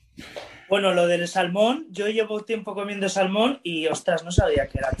Bueno, lo del salmón, yo llevo tiempo comiendo salmón y, ostras, no sabía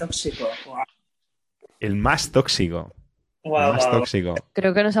que era tóxico. Guau, El más tóxico. El guau, más guau. tóxico.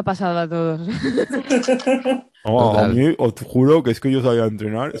 Creo que nos ha pasado a todos. Oh, a Total. mí os juro que es que yo sabía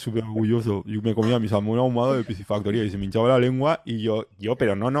entrenar, súper orgulloso. Yo me comía mi salmón ahumado de piscifactoría y se me hinchaba la lengua y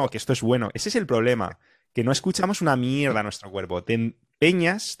pero no, que esto es bueno. Ese es el problema, que no escuchamos una mierda a nuestro cuerpo. Te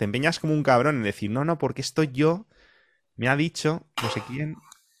empeñas como un cabrón en decir, no, porque esto yo me ha dicho no sé quién.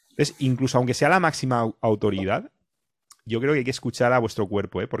 Entonces, incluso aunque sea la máxima autoridad, yo creo que hay que escuchar a vuestro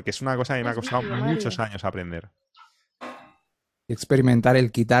cuerpo, ¿eh? Porque es una cosa que me ha Es costado vídeo, muchos Mario. años aprender. Experimentar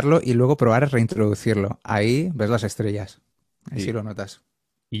el quitarlo y luego probar a reintroducirlo. Ahí ves las estrellas. Ahí sí Sí. lo notas.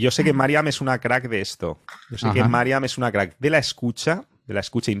 Y yo sé que Mariam es una crack de esto. Yo sé que Ajá. Mariam es una crack de la escucha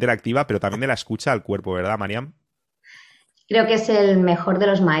interactiva, pero también de la escucha al cuerpo, ¿verdad, Mariam? Creo que es el mejor de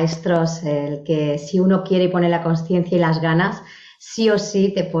los maestros, el que si uno quiere y pone la conciencia y las ganas, sí o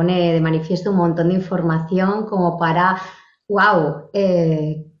sí te pone de manifiesto un montón de información como para, wow,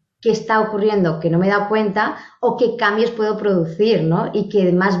 ¿qué está ocurriendo? Que no me he dado cuenta o qué cambios puedo producir, ¿no? Y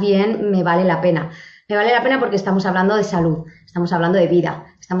que más bien me vale la pena. Me vale la pena porque estamos hablando de salud, estamos hablando de vida,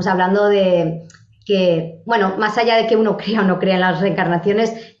 estamos hablando de que, bueno, más allá de que uno crea o no crea en las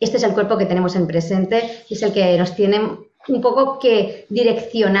reencarnaciones, este es el cuerpo que tenemos en presente y es el que nos tiene un poco que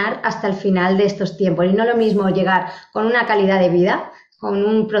direccionar hasta el final de estos tiempos. Y no lo mismo llegar con una calidad de vida, con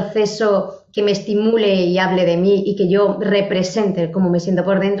un proceso que me estimule y hable de mí y que yo represente cómo me siento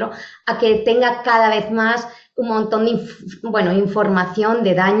por dentro, a que tenga cada vez más un montón de información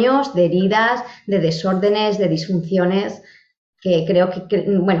de daños, de heridas, de desórdenes, de disfunciones, que creo que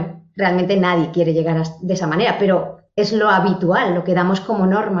bueno, realmente nadie quiere llegar de esa manera, pero es lo habitual, lo que damos como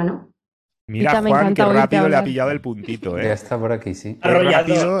norma, ¿no? Mira, Pita, me Juan, qué encanta oírte rápido le ha hablar. pillado el puntito, Ya ¿eh? está por aquí, sí. Qué Arrollador.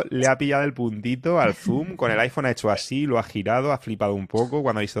 rápido le ha pillado el puntito al zoom. Con el iPhone ha hecho así, lo ha girado, ha flipado un poco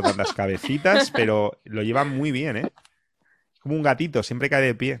cuando ha visto tantas cabecitas, pero lo lleva muy bien, ¿eh? Como un gatito, siempre cae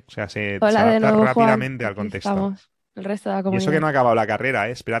de pie. O sea, se Hola de adapta nuevo, Juan. rápidamente al Aquí contexto. estamos. El resto de la Y eso que comunidad. no ha acabado la carrera,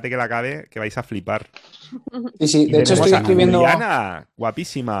 ¿eh? Espérate que la acabe, que vais a flipar. Sí, sí, Y de hecho tenemos estoy a escribiendo. Juliana,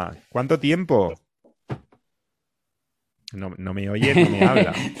 guapísima. ¿Cuánto tiempo? No me oye, no me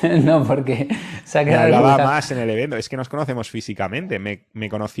habla. No, porque se ha Me quedado hablaba dibujado. más en el evento. Es que nos conocemos físicamente. Me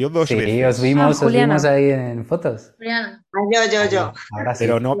conoció dos Sí, veces. os vimos Juliana. ahí en fotos. Juliana. Yo. Ahora sí.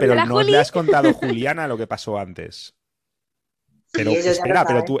 Pero Hola, no Juli. le has contado, Juliana, lo que pasó antes. Pero ellos ya lo espera,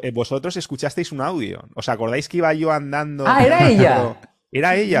 pero saben. vosotros escuchasteis un audio. ¿Os acordáis que iba yo andando? Ah, que era no me ella. acuerdo?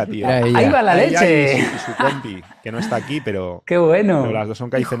 Era ella, tío. Era ella. Ahí va la Era ella leche. y su compi, que no está aquí, pero Qué bueno. las dos son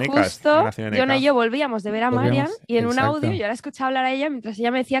Y caicenecas. justo, nació en Yona EK. y yo volvíamos de ver a Marian Volvíamos, y en un exacto. audio yo la escuchaba hablar a ella mientras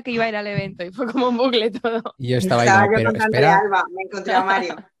ella me decía que iba a ir al evento y fue como un bucle todo. Y yo estaba ahí, Estaba no, yo pero con Sandra espera. Alba, me encontré a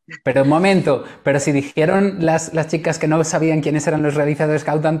Mario. Pero un momento, pero si dijeron las chicas que no sabían quiénes eran los realizadores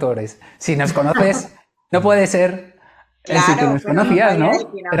cantautores, si nos conoces, no puede ser. Si tú Claro, nos pero conocías, no ¿no? sabía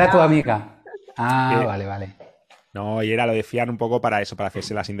de quién Era tu hablaba. amiga. Ah, Eh, vale. No, y era, lo decían un poco para eso, para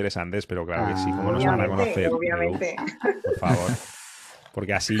hacerse las interesantes, pero claro que sí, Ah. ¿cómo no se van a Obviamente, conocer? obviamente. Por favor.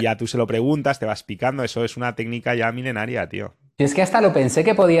 Porque así ya tú se lo preguntas, te vas picando, eso es una técnica ya milenaria, tío. Y es que hasta lo pensé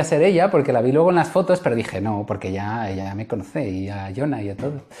que podía ser ella, porque la vi luego en las fotos, pero dije, no, porque ya ella me conoce, y a Jonah y a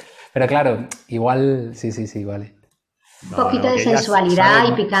todo. Pero claro, igual, sí, vale. Un poquito de que ellas sensualidad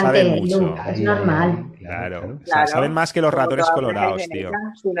saben- y picante, saben mucho. Lu, es normal. Claro. O sea, Claro. saben más que los Como ratones todas las colorados, tío.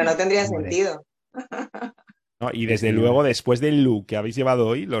 gaicenecas, Si no, no tendría Hombre. sentido. ¿No? Y desde Sí, luego, después del look que habéis llevado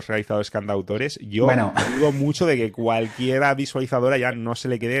hoy, los realizadores cantautores, yo Bueno. dudo mucho de que cualquiera visualizadora ya no se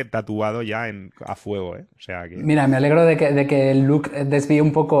le quede tatuado ya a fuego, ¿eh? O sea que... Mira, me alegro de que el look desvíe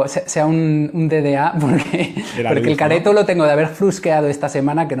un poco, sea un DDA, porque De la porque luz, el careto lo tengo de haber frusqueado esta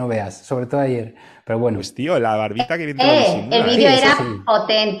semana que no veas, sobre todo ayer. Pero bueno, Pues tío, la barbita que bien te lo disimula, El vídeo Sí, eso era sí.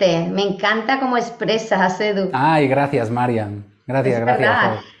 potente. Me encanta cómo expresas, Edu. ay, gracias, Marian. Gracias, Es gracias. verdad.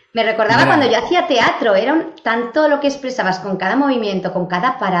 joder. Me recordaba Mira. cuando yo hacía teatro, era tanto lo que expresabas con cada movimiento, con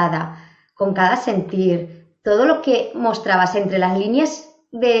cada parada, con cada sentir, todo lo que mostrabas entre las líneas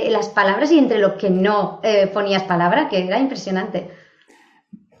de las palabras y entre lo que no ponías palabra, que era impresionante.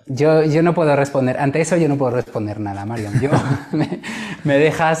 Yo no puedo responder, ante eso yo no puedo responder nada, Marian. Yo me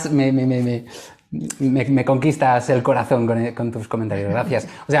dejas, me conquistas el corazón con tus comentarios, gracias.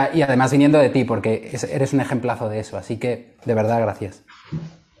 O sea, y además viniendo de ti, porque eres un ejemplazo de eso, así que de verdad, gracias.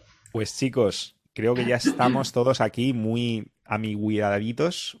 Pues chicos, creo que ya estamos todos aquí muy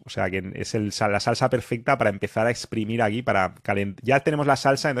amiguidaditos, o sea que es la salsa perfecta para empezar a exprimir aquí, para calentar. Ya tenemos la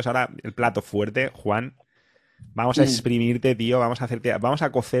salsa, entonces ahora el plato fuerte, Juan. Vamos a exprimirte, tío, vamos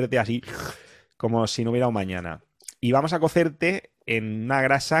a cocerte así como si no hubiera un mañana. Y vamos a cocerte en una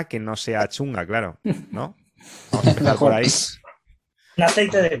grasa que no sea chunga, claro, ¿no? Vamos a empezar por ahí. Un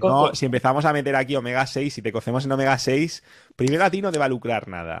aceite de coco. No, si empezamos a meter aquí omega 6, si te cocemos en omega 6, primero a ti no te va a lucrar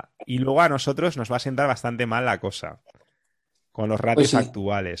nada. Y luego a nosotros nos va a sentar bastante mal la cosa. Con los ratios Pues sí.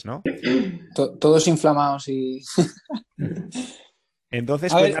 actuales, ¿no? Todos inflamados y...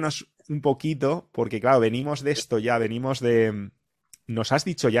 Entonces, A ver. cuéntanos un poquito, porque claro, venimos de esto ya, venimos de... Nos has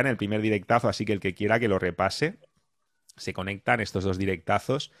dicho ya en el primer directazo, así que el que quiera que lo repase, se conectan estos dos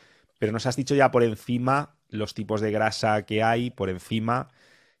directazos, pero nos has dicho ya por encima los tipos de grasa que hay, por encima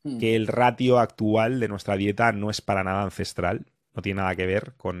que el ratio actual de nuestra dieta no es para nada ancestral, no tiene nada que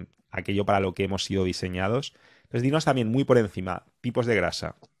ver con aquello para lo que hemos sido diseñados. Entonces, dinos también muy por encima, tipos de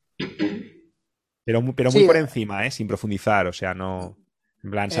grasa. Pero muy Sí, por encima, sin profundizar, o sea, no... En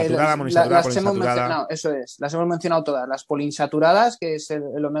plan, saturada, monoinsaturada, las hemos poliinsaturada... mencionado, eso es, las hemos mencionado todas. Las poliinsaturadas, que es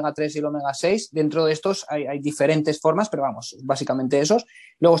el omega 3 y el omega 6, dentro de estos hay diferentes formas, pero vamos, básicamente esos.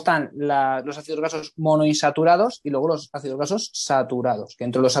 Luego están los ácidos grasos monoinsaturados y luego los ácidos grasos saturados, que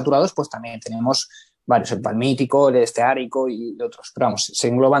entre los saturados pues también tenemos varios, el palmítico, el esteárico y otros, pero vamos, se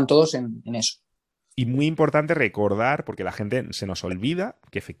engloban todos en eso. Y muy importante recordar, porque la gente se nos olvida,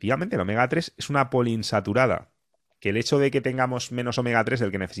 que efectivamente el omega 3 es una poliinsaturada. Que el hecho de que tengamos menos omega 3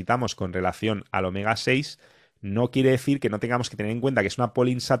 del que necesitamos con relación al omega 6 no quiere decir que no tengamos que tener en cuenta que es una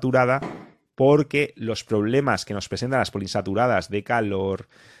poliinsaturada, porque los problemas que nos presentan las poliinsaturadas de calor,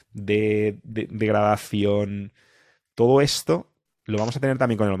 de degradación, todo esto lo vamos a tener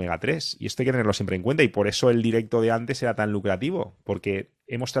también con el omega 3. Y esto hay que tenerlo siempre en cuenta. Y por eso el directo de antes era tan lucrativo, porque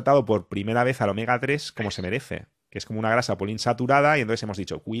hemos tratado por primera vez al omega 3 como se merece, que es como una grasa poliinsaturada, y entonces hemos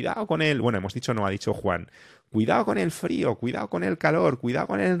dicho, cuidado con el... Bueno, hemos dicho, no, ha dicho Juan, cuidado con el frío, cuidado con el calor, cuidado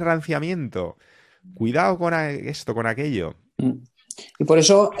con el enranciamiento, cuidado con esto, con aquello. Y por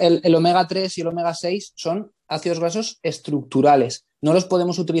eso el omega 3 y el omega 6 son ácidos grasos estructurales. No los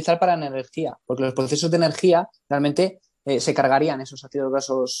podemos utilizar para energía, porque los procesos de energía realmente se cargarían esos ácidos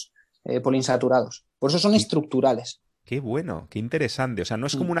grasos poliinsaturados. Por eso son estructurales. Qué bueno, qué interesante. O sea, no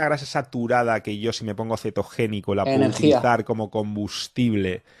es como una grasa saturada que yo, si me pongo cetogénico, la puedo Energía. utilizar como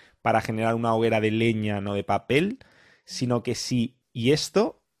combustible para generar una hoguera de leña, no de papel, sino que sí. Y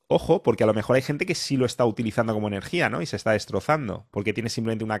esto, ojo, porque a lo mejor hay gente que sí lo está utilizando como energía, ¿no? Y se está destrozando, porque tiene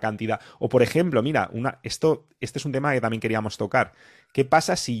simplemente una cantidad. O, por ejemplo, mira, este es un tema que también queríamos tocar. ¿Qué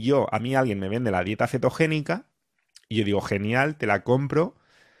pasa si a mí alguien me vende la dieta cetogénica y yo digo, genial, te la compro,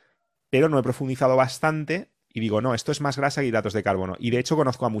 pero no he profundizado bastante y digo, no, esto es más grasa que hidratos de carbono? Y de hecho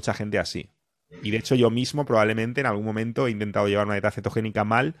conozco a mucha gente así. Y de hecho yo mismo probablemente en algún momento he intentado llevar una dieta cetogénica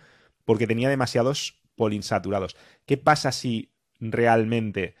mal porque tenía demasiados poliinsaturados. ¿Qué pasa si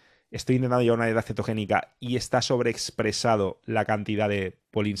realmente estoy intentando llevar una dieta cetogénica y está sobreexpresado la cantidad de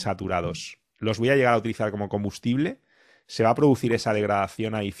poliinsaturados? ¿Los voy a llegar a utilizar como combustible? ¿Se va a producir esa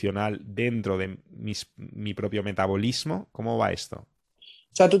degradación adicional dentro de mi propio metabolismo? ¿Cómo va esto?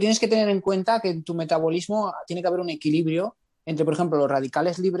 O sea, tú tienes que tener en cuenta que en tu metabolismo tiene que haber un equilibrio entre, por ejemplo, los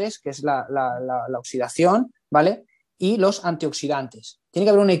radicales libres, que es la oxidación, ¿vale? Y los antioxidantes. Tiene que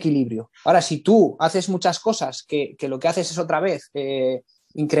haber un equilibrio. Ahora, si tú haces muchas cosas que lo que haces es otra vez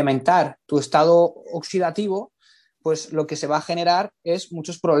incrementar tu estado oxidativo, pues lo que se va a generar es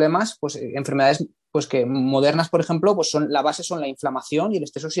muchos problemas, pues enfermedades pues que modernas, por ejemplo, pues la base son la inflamación y el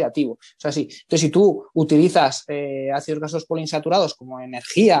estrés oxidativo. O sea, sí. Entonces, si tú utilizas ácidos grasos poliinsaturados como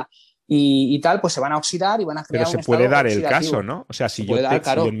energía y tal, pues se van a oxidar y van a generar Pero un se puede estado dar el oxidativo. caso, ¿no? O sea, si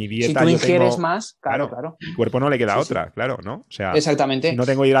Claro. si en mi dieta si tú yo ingieres tengo... más, claro. Mi cuerpo no le queda Sí, otra, claro, ¿no? O sea, exactamente. si no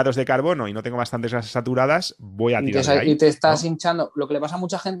tengo hidratos de carbono y no tengo bastantes grasas saturadas, voy a tirar de ahí, Y te estás ¿no? hinchando. Lo que le pasa a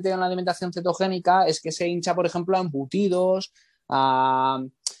mucha gente en la alimentación cetogénica es que se hincha, por ejemplo, a embutidos,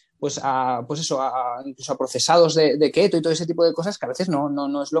 incluso a procesados de keto y todo ese tipo de cosas que a veces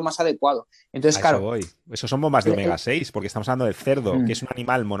no es lo más adecuado. Entonces, A claro. eso voy. Eso son bombas de omega 6, porque estamos hablando del cerdo, que es un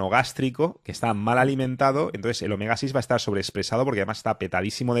animal monogástrico, que está mal alimentado, entonces el omega 6 va a estar sobreexpresado porque además está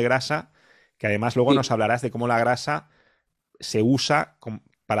petadísimo de grasa, que además luego nos hablarás de cómo la grasa se usa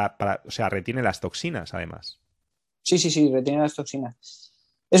o sea, retiene las toxinas, además. Sí, retiene las toxinas.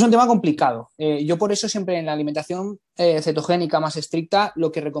 Es un tema complicado. Yo por eso siempre en la alimentación cetogénica más estricta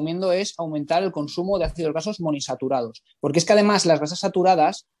lo que recomiendo es aumentar el consumo de ácidos grasos monoinsaturados. Porque es que además las grasas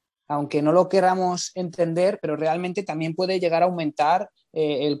saturadas, aunque no lo queramos entender, pero realmente también puede llegar a aumentar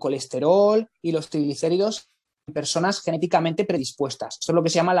el colesterol y los triglicéridos en personas genéticamente predispuestas. Eso es lo que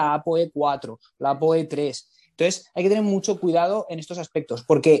se llama la ApoE4, la ApoE3. Entonces hay que tener mucho cuidado en estos aspectos,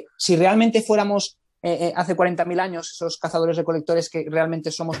 porque si realmente fuéramos hace 40.000 años, esos cazadores-recolectores que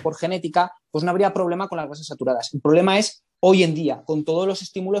realmente somos por genética, pues no habría problema con las grasas saturadas. El problema es hoy en día, con todos los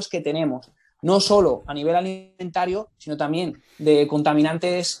estímulos que tenemos, no solo a nivel alimentario, sino también de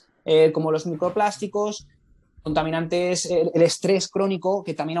contaminantes como los microplásticos, contaminantes, el estrés crónico,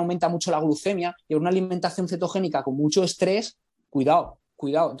 que también aumenta mucho la glucemia, y una alimentación cetogénica con mucho estrés, cuidado,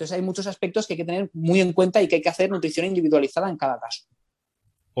 cuidado. Entonces hay muchos aspectos que hay que tener muy en cuenta y que hay que hacer nutrición individualizada en cada caso.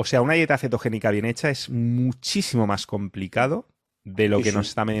 O sea, una dieta cetogénica bien hecha es muchísimo más complicado de lo que nos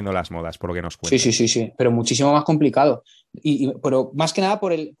están vendiendo las modas, por lo que nos cuentan. Sí, pero muchísimo más complicado. Pero más que nada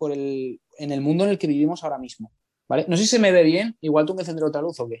en el mundo en el que vivimos ahora mismo. ¿Vale? No sé si se me ve bien, igual tengo que encender otra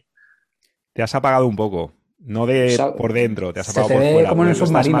luz o qué. Te has apagado un poco, no por dentro, te has apagado por ve fuera. como en un Estás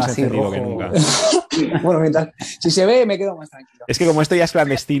submarino más así, encendido rojo. que nunca. Bueno, mientras, si se ve, me quedo más tranquilo. Es que como esto ya es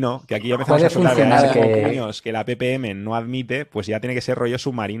clandestino, que aquí ya empezamos Puede a soltar funcionar reales que la PPM no admite, pues ya tiene que ser rollo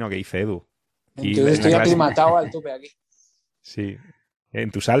submarino que dice Edu. Entonces estoy aclimatado al tope aquí. Sí.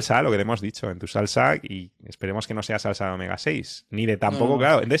 En tu salsa, lo que te hemos dicho, en tu salsa, y esperemos que no sea salsa de omega 6, ni de tampoco, No.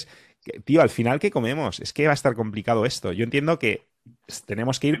 claro. Entonces, tío, al final, ¿qué comemos? Es que va a estar complicado esto. Yo entiendo que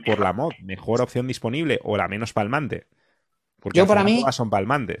tenemos que ir por la MOD, mejor opción disponible o la menos palmante. Porque Yo, al para final mí, todas son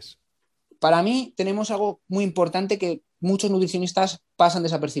palmantes. Para mí tenemos algo muy importante que muchos nutricionistas pasan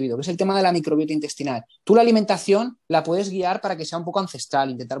desapercibido, que es el tema de la microbiota intestinal. Tú la alimentación la puedes guiar para que sea un poco ancestral,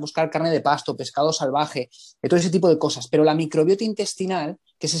 intentar buscar carne de pasto, pescado salvaje, todo ese tipo de cosas, pero la microbiota intestinal,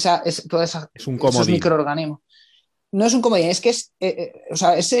 que es un esos comodín. microorganismos, no es un comodín, es que es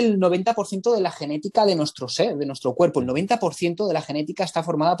el 90% de la genética de nuestro ser, de nuestro cuerpo. El 90% de la genética está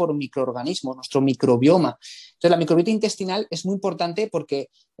formada por microorganismos, nuestro microbioma. Entonces, la microbiota intestinal es muy importante porque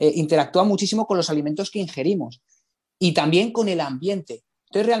interactúa muchísimo con los alimentos que ingerimos y también con el ambiente.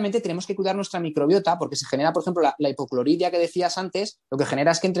 Entonces, realmente tenemos que cuidar nuestra microbiota porque se genera, por ejemplo, la hipocloridia que decías antes, lo que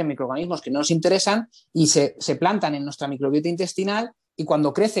genera es que entren microorganismos que no nos interesan y se plantan en nuestra microbiota intestinal. Y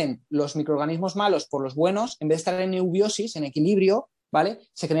cuando crecen los microorganismos malos por los buenos, en vez de estar en eubiosis, en equilibrio, ¿vale?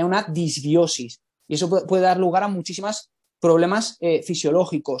 Se crea una disbiosis. Y eso puede dar lugar a muchísimos problemas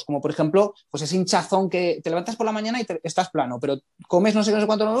fisiológicos, como por ejemplo, pues ese hinchazón que te levantas por la mañana y estás plano, pero comes no sé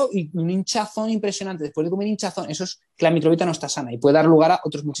cuánto y un hinchazón impresionante. Después de comer hinchazón, eso es que la microbiota no está sana y puede dar lugar a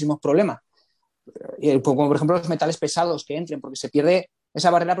otros muchísimos problemas. Como por ejemplo los metales pesados que entren, porque se pierde esa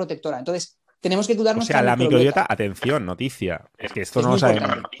barrera protectora. Entonces, tenemos que cuidar nuestra la microbiota. microbiota, atención, noticia, es que esto Es no lo sabe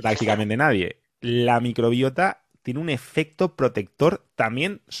importante. prácticamente nadie. La microbiota tiene un efecto protector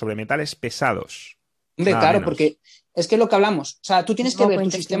también sobre metales pesados. Hombre, Nada claro, menos. porque es que es lo que hablamos. O sea, tú tienes que Moco ver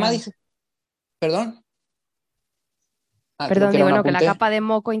tu sistema intestinal. ¿Perdón? Creo Perdón, que era digo, un no, que la apunte. capa de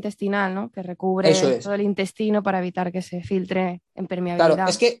moco intestinal, ¿no? Que recubre Eso es. todo el intestino para evitar que se filtre en permeabilidad. Claro,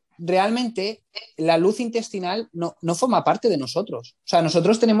 es que realmente la luz intestinal no forma parte de nosotros. O sea,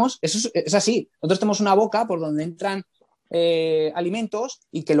 nosotros tenemos, eso es así, nosotros tenemos una boca por donde entran alimentos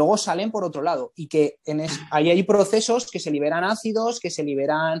y que luego salen por otro lado. Y que ahí hay procesos que se liberan ácidos, que se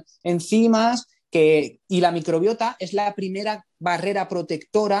liberan enzimas, y la microbiota es la primera barrera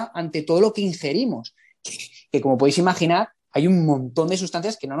protectora ante todo lo que ingerimos. Que como podéis imaginar, hay un montón de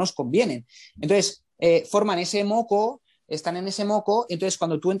sustancias que no nos convienen. Entonces, forman ese moco, están en ese moco, entonces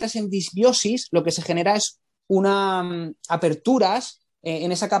cuando tú entras en disbiosis, lo que se genera es aperturas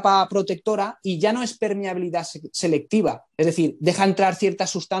en esa capa protectora y ya no es permeabilidad selectiva, es decir, deja entrar ciertas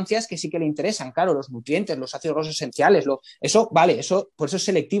sustancias que sí que le interesan, claro, los nutrientes, los ácidos grasos esenciales, eso vale, por eso es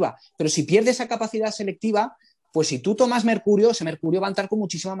selectiva, pero si pierde esa capacidad selectiva, pues si tú tomas mercurio, ese mercurio va a entrar con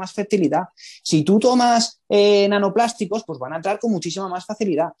muchísima más fertilidad. Si tú tomas nanoplásticos, pues van a entrar con muchísima más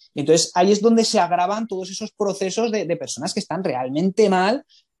facilidad. Entonces, ahí es donde se agravan todos esos procesos de personas que están realmente mal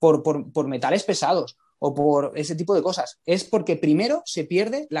por metales pesados o por ese tipo de cosas. Es porque primero se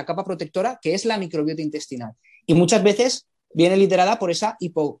pierde la capa protectora, que es la microbiota intestinal. Y muchas veces viene liderada por esa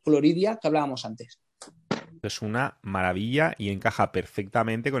hipocloridia que hablábamos antes. Es una maravilla y encaja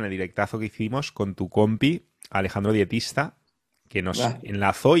perfectamente con el directazo que hicimos con tu compi, Alejandro Dietista, que nos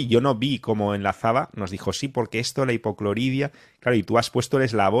enlazó y yo no vi cómo enlazaba. Nos dijo, sí, porque esto, la hipocloridia... Claro, y tú has puesto el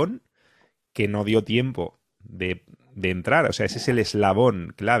eslabón que no dio tiempo de entrar. O sea, ese es el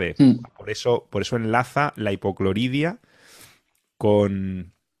eslabón clave. Por eso enlaza la hipocloridia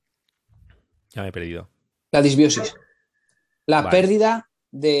con... Ya me he perdido. La disbiosis. La Vale. pérdida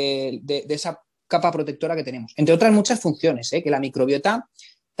de esa capa protectora que tenemos. Entre otras muchas funciones, que la microbiota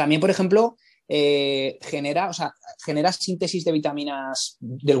también, por ejemplo, genera síntesis de vitaminas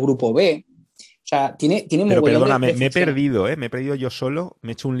del grupo B. O sea, tiene Pero mogollón perdóname, de me he funciones. perdido, me he perdido yo solo,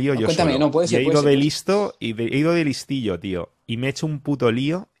 me he hecho un lío yo Cuéntame, solo. no, puede ser, y he puede ido ser. de listo y he ido de listillo, tío. Y me he hecho un puto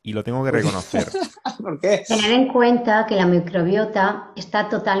lío y lo tengo que reconocer. ¿Por qué? Tener en cuenta que la microbiota está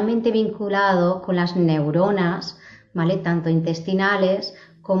totalmente vinculado con las neuronas, ¿vale? Tanto intestinales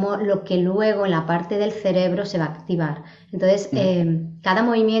como lo que luego en la parte del cerebro se va a activar. Entonces, cada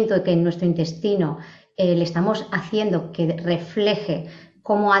movimiento que en nuestro intestino le estamos haciendo que refleje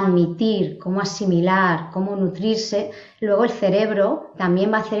cómo admitir, cómo asimilar, cómo nutrirse, luego el cerebro también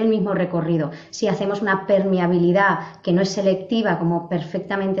va a hacer el mismo recorrido. Si hacemos una permeabilidad que no es selectiva, como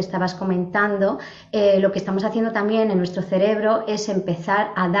perfectamente estabas comentando, lo que estamos haciendo también en nuestro cerebro es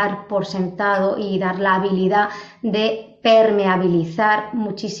empezar a dar por sentado y dar la habilidad de permeabilizar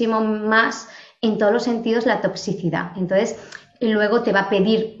muchísimo más en todos los sentidos la toxicidad. Entonces, luego te va a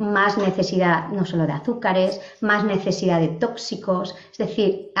pedir más necesidad no solo de azúcares, más necesidad de tóxicos, es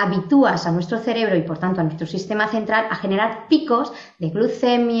decir, habitúas a nuestro cerebro y por tanto a nuestro sistema central a generar picos de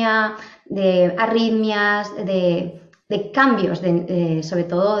glucemia, de arritmias, de cambios, sobre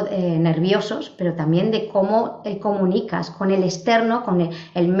todo nerviosos, pero también de cómo comunicas con el externo, con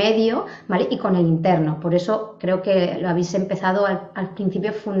el medio, ¿vale? Y con el interno. Por eso creo que lo habéis empezado al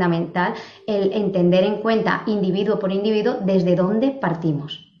principio fundamental, el entender en cuenta individuo por individuo desde dónde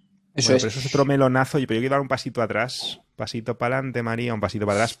partimos. Eso es. Pero eso es otro melonazo, pero yo quiero dar un pasito atrás, pasito para adelante, María, un pasito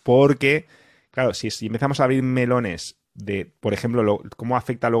para atrás, porque, claro, si empezamos a abrir melones de, por ejemplo, cómo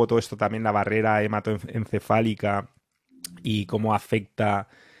afecta luego todo esto también la barrera hematoencefálica y cómo afecta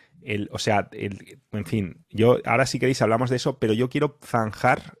en fin, yo ahora si queréis hablamos de eso, pero yo quiero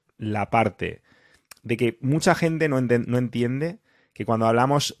zanjar la parte de que mucha gente no entiende que cuando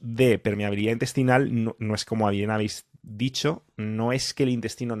hablamos de permeabilidad intestinal no es como bien habéis dicho, no es que el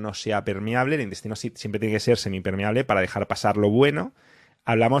intestino no sea permeable, el intestino siempre tiene que ser semipermeable para dejar pasar lo bueno.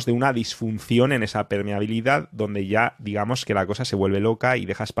 Hablamos de una disfunción en esa permeabilidad donde ya digamos que la cosa se vuelve loca y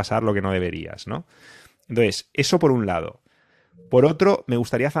dejas pasar lo que no deberías, ¿no? Entonces, eso por un lado. Por otro, me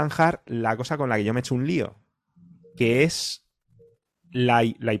gustaría zanjar la cosa con la que yo me he hecho un lío, que es la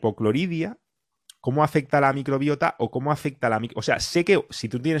hipocloridia, cómo afecta a la microbiota o cómo afecta a la O sea, sé que si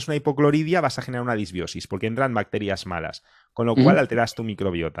tú tienes una hipocloridia vas a generar una disbiosis porque entran bacterias malas, con lo cual alteras tu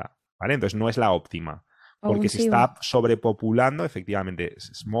microbiota, ¿vale? Entonces no es la óptima, porque se está sobrepopulando, efectivamente,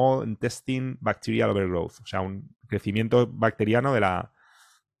 small intestine bacterial overgrowth, o sea, un crecimiento bacteriano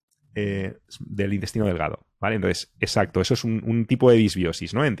del intestino delgado, ¿vale? Entonces, exacto, eso es un tipo de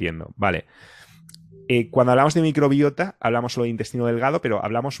disbiosis, ¿no? Entiendo, vale. Cuando hablamos de microbiota, hablamos solo de intestino delgado, pero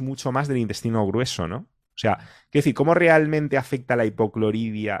hablamos mucho más del intestino grueso, ¿no? O sea, quiero decir, ¿cómo realmente afecta la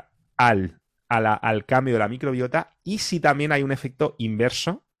hipocloridia al cambio de la microbiota? Y si también hay un efecto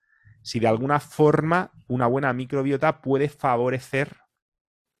inverso, si de alguna forma una buena microbiota puede favorecer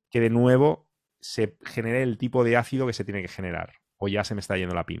que de nuevo se genere el tipo de ácido que se tiene que generar. ¿O ya se me está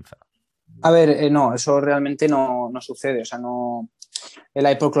yendo la pinza? A ver, no, eso realmente no sucede. O sea, no.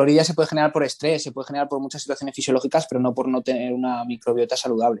 La hipocloridia se puede generar por estrés, se puede generar por muchas situaciones fisiológicas, pero no por no tener una microbiota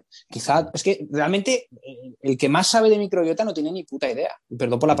saludable. Quizá, es que realmente el que más sabe de microbiota no tiene ni puta idea,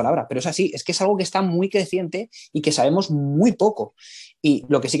 perdón por la palabra, pero es así, es que es algo que está muy creciente y que sabemos muy poco. Y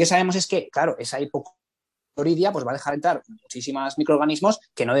lo que sí que sabemos es que, claro, esa hipocloridia pues va a dejar entrar muchísimos microorganismos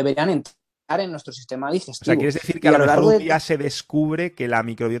que no deberían entrar en nuestro sistema digestivo. O sea, ¿quieres decir que a lo mejor un día se descubre que la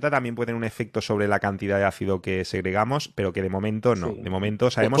microbiota también puede tener un efecto sobre la cantidad de ácido que segregamos, pero que de momento no? Sí. De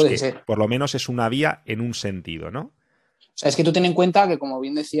momento sabemos que por lo menos es una vía en un sentido, ¿no? O sea, es que tú ten en cuenta que, como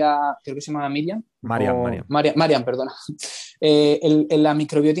bien decía, creo que se llama Marian, perdona. La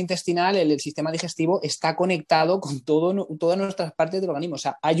microbiota intestinal, el sistema digestivo, está conectado con todas nuestras partes del organismo. O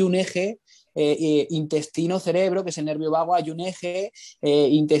sea, hay un eje intestino-cerebro, que es el nervio vago, hay un eje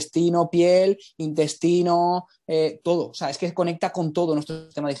intestino-piel, intestino, todo. O sea, es que conecta con todo nuestro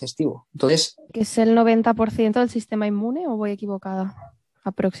sistema digestivo. Entonces, ¿que es el 90% del sistema inmune o voy equivocada?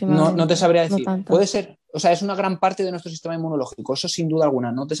 Aproximadamente. No te sabría decir. No puede ser, o sea, es una gran parte de nuestro sistema inmunológico, eso sin duda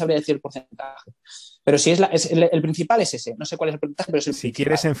alguna. No te sabría decir el porcentaje. Pero si el principal es ese. No sé cuál es el porcentaje, pero es el principal. Si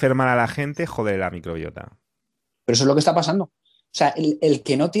quieres enfermar a la gente, joder la microbiota. Pero eso es lo que está pasando. O sea, el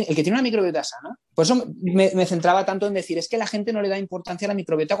que tiene una microbiota sana, por eso me centraba tanto en decir, es que la gente no le da importancia a la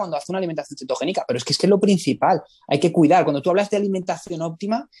microbiota cuando hace una alimentación cetogénica, pero es que es lo principal, hay que cuidar. Cuando tú hablas de alimentación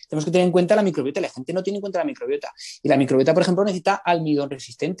óptima, tenemos que tener en cuenta la microbiota, la gente no tiene en cuenta la microbiota. Y la microbiota, por ejemplo, necesita almidón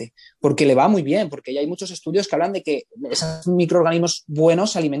resistente, porque le va muy bien, porque ya hay muchos estudios que hablan de que esos microorganismos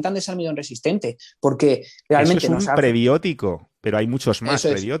buenos se alimentan de ese almidón resistente, porque realmente eso es un prebiótico, pero hay muchos más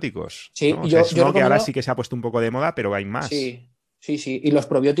prebióticos. Sí, ¿no? O sea, es uno que ahora sí que se ha puesto un poco de moda, pero hay más. Sí. Y los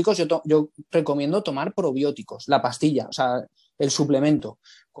probióticos, yo recomiendo tomar probióticos, la pastilla, o sea, el suplemento,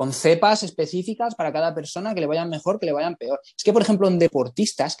 con cepas específicas para cada persona que le vayan mejor, que le vayan peor. Es que, por ejemplo, en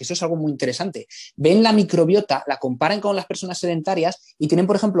deportistas, que eso es algo muy interesante, ven la microbiota, la comparan con las personas sedentarias y tienen,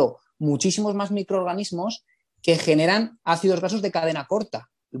 por ejemplo, muchísimos más microorganismos que generan ácidos grasos de cadena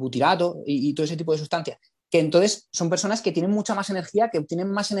corta, el butirato y todo ese tipo de sustancias, que entonces son personas que tienen mucha más energía, que obtienen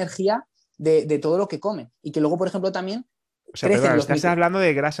más energía de todo lo que comen y que luego, por ejemplo, también O sea, crecen perdón, los estás micro- hablando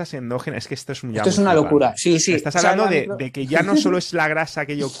de grasas endógenas. Es que esto es, Esto es una locura. Sí, sí. Estás O sea, hablando la de, micro- de que ya no solo es la grasa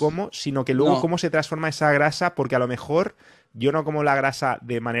que yo como, sino que luego No. cómo se transforma esa grasa, porque a lo mejor yo no como la grasa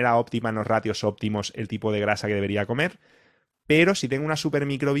de manera óptima en los ratios óptimos, el tipo de grasa que debería comer, pero si tengo una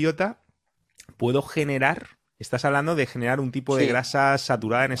supermicrobiota, puedo generar, estás hablando de generar un tipo de Sí. grasa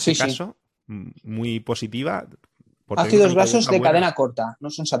saturada en este Sí, sí. caso, muy positiva. por tener Ácidos una grasos microbiota de buena. cadena corta, no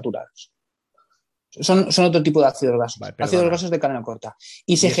son saturados. Son otro tipo de ácidos grasos. Vale, Ácidos perdona. grasos de cadena corta.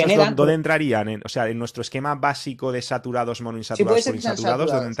 Y ¿Y se estos generan. dónde entrarían? O sea, en nuestro esquema básico de saturados, Sí, puede monoinsaturados, ser que sean poliinsaturados,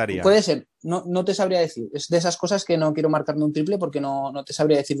 ¿dónde saturados. entrarían? Puede ser, no te sabría decir. Es de esas cosas que no quiero marcarme un triple porque no te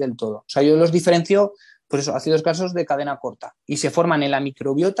sabría decir del todo. O sea, yo los diferencio, pues eso, ácidos grasos de cadena corta. Y se forman en la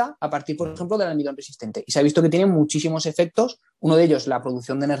microbiota a partir, por ejemplo, del almidón resistente. Y se ha visto que tienen muchísimos efectos. Uno de ellos, la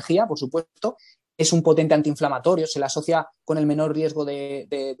producción de energía, por supuesto. Es un potente antiinflamatorio, se le asocia con el menor riesgo de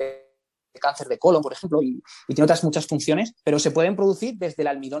cáncer de colon, por ejemplo, y tiene otras muchas funciones, pero se pueden producir desde el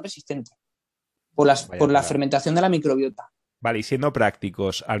almidón resistente por la Vaya. fermentación de la microbiota. Vale, y siendo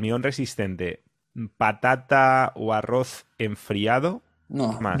prácticos, almidón resistente, patata o arroz enfriado,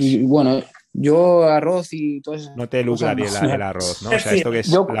 No, ¿qué más? bueno, yo arroz y todo eso. No te lucraría el arroz, ¿no? O sea, esto que es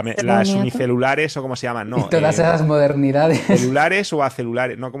Yo- las unicelulares o cómo se llaman, no. Y todas esas modernidades. Celulares o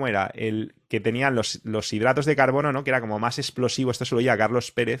acelulares, no, ¿cómo era? El que tenían los hidratos de carbono, ¿no? Que era como más explosivo, esto se lo oía a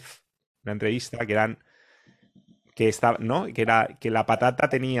Carlos Pérez, una entrevista, que eran, ¿no? Que era que la patata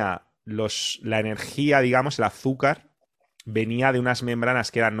tenía la energía, digamos, el azúcar, venía de unas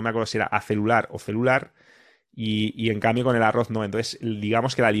membranas que eran, no me acuerdo si era acelular o celular, y en cambio con el arroz no. Entonces,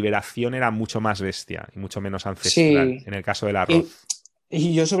 digamos que la liberación era mucho más bestia y mucho menos ancestral Sí. en el caso del arroz.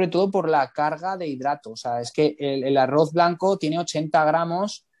 Y yo sobre todo por la carga de hidratos. O sea, es que el arroz blanco tiene 80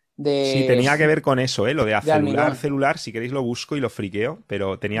 gramos de... Sí, tenía que ver con eso, ¿eh? Lo de acelular, almidón. celular, si queréis lo busco y lo friqueo,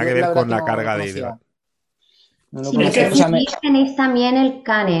 pero tenía Yo que la ver verdad con que la no carga lo de conocía. hidratos. No lo Si me conocía. O sea, permitís, tenéis también el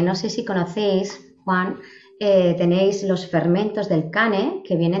cane. No sé si conocéis, Juan. Tenéis los fermentos del cane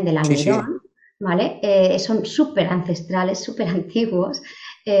que vienen del Sí, sí. almidón, ¿vale? Son súper ancestrales, súper antiguos.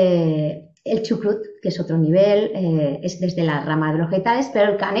 El chucrut, que es otro nivel, es desde la rama de los vegetales,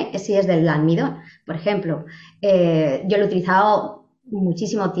 pero el cane sí es del almidón. Por ejemplo, yo lo he utilizado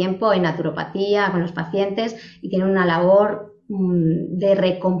muchísimo tiempo en naturopatía con los pacientes y tiene una labor de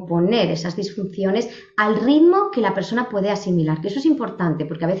recomponer esas disfunciones al ritmo que la persona puede asimilar, que eso es importante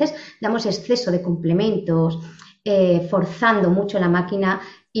porque a veces damos exceso de complementos, forzando mucho la máquina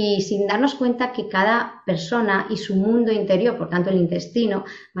y sin darnos cuenta que cada persona y su mundo interior, por tanto el intestino,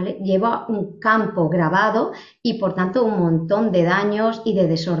 ¿vale? Lleva un campo grabado y por tanto un montón de daños y de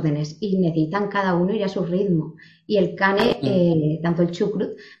desórdenes y necesitan cada uno ir a su ritmo. Y el cane, tanto el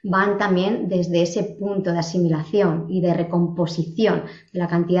chucrut, van también desde ese punto de asimilación y de recomposición de la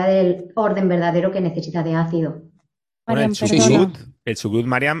cantidad del orden verdadero que necesita de ácido. Bueno, Mariam, sí, perdona. el chucrut,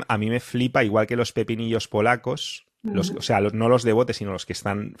 Mariam, a mí me flipa, igual que los pepinillos polacos, o sea, no los de bote, sino los que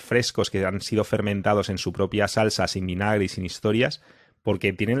están frescos, que han sido fermentados en su propia salsa, sin vinagre y sin historias,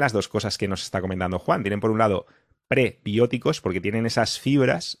 porque tienen las dos cosas que nos está comentando Juan. Tienen, por un lado, prebióticos, porque tienen esas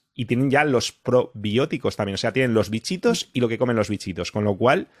fibras, y tienen ya los probióticos también. O sea, tienen los bichitos y lo que comen los bichitos, con lo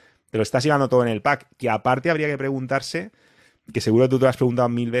cual te lo estás llevando todo en el pack. Que aparte habría que preguntarse, que seguro tú te lo has preguntado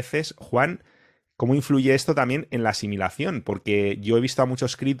 1000 veces, Juan, ¿cómo influye esto también en la asimilación? Porque yo he visto a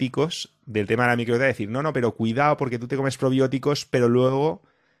muchos críticos del tema de la microbiota decir, no, pero cuidado porque tú te comes probióticos, pero luego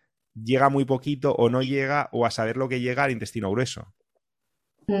llega muy poquito o no llega, o a saber lo que llega al intestino grueso.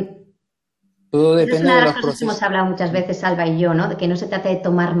 Todo Esa es depende una de de las los cosas que hemos procesos. hablado muchas veces, Salva y yo, ¿no? De que no se trata de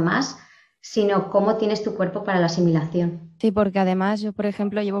tomar más, sino cómo tienes tu cuerpo para la asimilación. Sí, porque además yo, por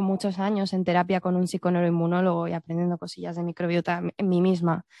ejemplo, llevo muchos años en terapia con un psiconeuroinmunólogo y aprendiendo cosillas de microbiota en mí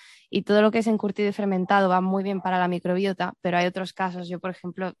misma. Y todo lo que es encurtido y fermentado va muy bien para la microbiota, pero hay otros casos. Yo, por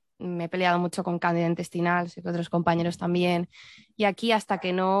ejemplo, me he peleado mucho con cándida intestinal, sé que otros compañeros también. Y aquí, hasta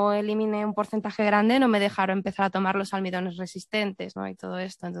que no elimine un porcentaje grande, no me dejaron empezar a tomar los almidones resistentes, ¿no? Y todo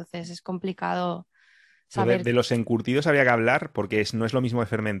esto. Entonces es complicado saber. De los encurtidos habría que hablar porque no es lo mismo de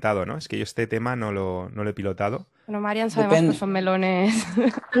fermentado, ¿no? Es que yo este tema no lo he pilotado. Bueno, Marian sabe más, Depende. pues son melones.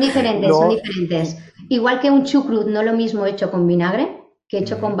 Son diferentes, Luego- son diferentes. Igual que un chucrut, no lo mismo hecho con vinagre que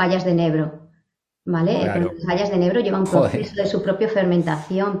hecho con bayas de enebro, ¿vale? Claro. Porque las bayas de enebro llevan un Joder. proceso de su propia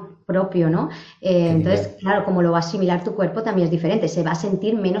fermentación propio, ¿no? Entonces, claro, como lo va a asimilar tu cuerpo también es diferente, se va a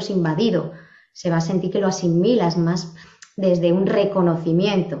sentir menos invadido, se va a sentir que lo asimilas más desde un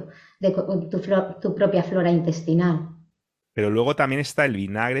reconocimiento de tu propia flora intestinal. Pero luego también está el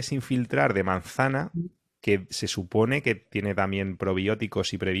vinagre sin filtrar de manzana, que se supone que tiene también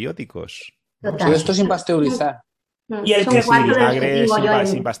probióticos y prebióticos. ¿no? Total. Todo esto sin pasteurizar. Y el Son que Sí, cuatro de los que vinagre digo yo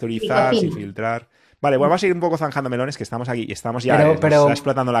sin en pasteurizar, sin cocina. filtrar. Vale, vamos a ir un poco zanjando melones, que estamos aquí y estamos ya nos está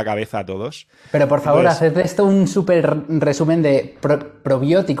explotando la cabeza a todos. Pero por favor, Entonces, haced de esto un súper resumen de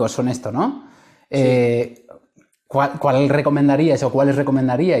probióticos son esto, ¿no? ¿Cuál recomendaríais o cuáles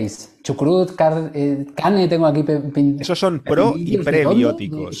recomendaríais? Chucrut, cane, tengo aquí... Esos son pro y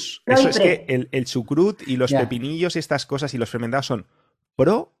prebióticos. Pro y Eso es pre. que el chucrut y los pepinillos y estas cosas y los fermentados son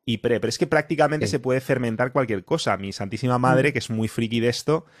pro y pre, pero es que prácticamente se puede fermentar cualquier cosa. Mi santísima madre, que es muy friki de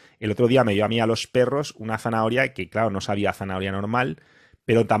esto, el otro día me dio a mí a los perros una zanahoria que, claro, no sabía zanahoria normal,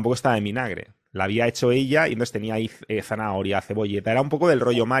 pero tampoco estaba en vinagre. La había hecho ella y entonces tenía ahí zanahoria, cebolleta. Era un poco del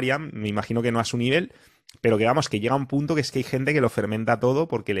rollo Mariam, me imagino que no a su nivel, pero que vamos, que llega un punto que es que hay gente que lo fermenta todo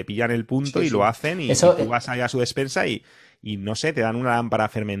porque le pillan el punto y lo hacen y tú vas allá a su despensa y no sé, te dan una lámpara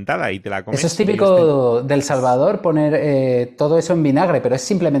fermentada y te la comes. Eso es típico del Salvador, poner todo eso en vinagre, pero es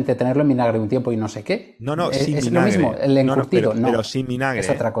simplemente tenerlo en vinagre un tiempo y no sé qué. No, sin es vinagre. lo mismo, el encurtido, pero sin vinagre. Es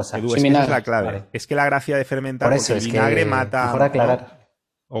otra cosa. Edu, Sin es que vinagre. esa es la clave. Vale. Es que la gracia de fermentar, Por eso porque el es vinagre que mata... mejor aclarar. ¿no?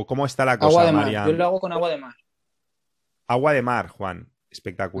 ¿O cómo está la cosa, Agua de mar. Mariam? Yo lo hago con agua de mar. Agua de mar, Juan.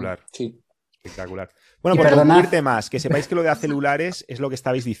 Espectacular. Sí. Espectacular. Bueno, Y por perdonad. concluirte más, que sepáis que lo de acelulares es lo que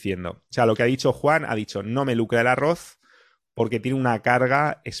estabais diciendo. O sea, lo que ha dicho Juan, ha dicho, no me lucra el arroz porque tiene una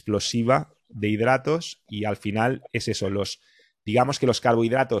carga explosiva de hidratos y al final es eso, digamos que los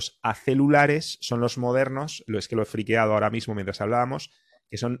carbohidratos acelulares son los modernos, es que lo he friqueado ahora mismo mientras hablábamos,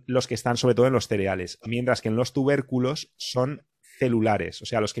 que son los que están sobre todo en los cereales, mientras que en los tubérculos son celulares, o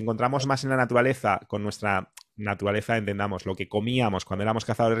sea, los que encontramos más en la naturaleza, con nuestra naturaleza entendamos lo que comíamos cuando éramos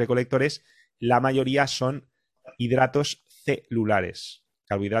cazadores-recolectores, la mayoría son hidratos celulares,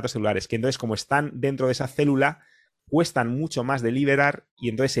 carbohidratos celulares, que entonces como están dentro de esa célula, cuestan mucho más de liberar y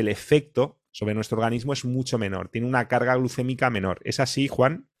entonces el efecto sobre nuestro organismo es mucho menor, tiene una carga glucémica menor. ¿Es así,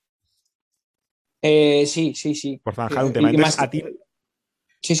 Juan? Sí. Por zanjar un tema. Y Entonces, más- a ti...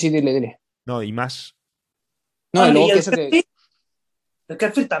 Sí, dile. No, y más... No, y y luego el que eso que... El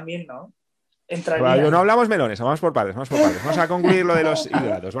kefir también, ¿no? Entraría. Bueno, no hablamos melones, vamos por partes. Vamos a concluir lo de los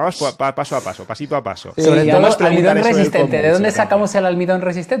hidratos. Vamos paso a paso, pasito a paso. Sobre Ya todo, nos preguntaré almidón sobre el resistente. ¿De kombucha dónde también. sacamos el almidón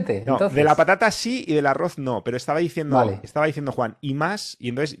resistente? No, Entonces, de la patata sí y del arroz no, pero estaba diciendo Vale. Juan, y más, y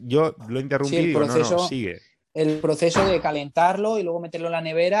entonces yo lo interrumpí Sí, el y digo, no, proceso- sigue. El proceso de calentarlo y luego meterlo en la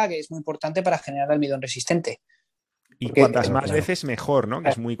nevera, que es muy importante para generar almidón resistente. Y Porque- cuantas más claro. veces mejor, ¿no? Que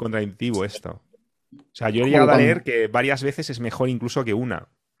es muy contraintuitivo esto. O sea, yo he Como llegado a cuando- leer que varias veces es mejor incluso que una,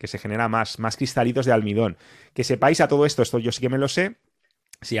 que se genera más cristalitos de almidón. Que sepáis a todo esto yo sí que me lo sé,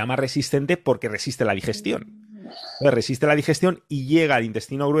 se llama resistente porque resiste la digestión. Entonces, resiste la digestión y llega al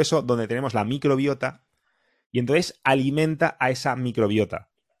intestino grueso donde tenemos la microbiota y entonces alimenta a esa microbiota.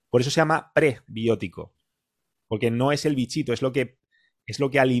 Por eso se llama prebiótico. Porque no es el bichito, es lo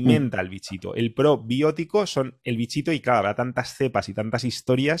que alimenta al bichito. El probiótico son el bichito y claro, habrá tantas cepas y tantas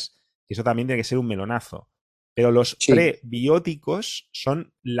historias que eso también tiene que ser un melonazo. Pero los Sí. prebióticos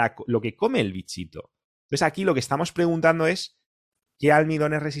son lo que come el bichito. Entonces aquí lo que estamos preguntando es qué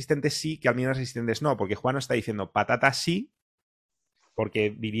almidones resistentes sí, qué almidones resistentes no. Porque Juan nos está diciendo patata sí,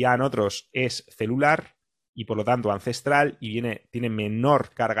 porque dirían otros es celular y por lo tanto ancestral y tiene menor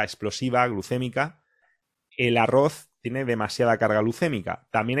carga explosiva glucémica. El arroz tiene demasiada carga glucémica.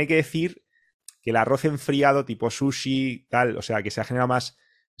 También hay que decir que el arroz enfriado tipo sushi, tal, o sea, que se ha generado más...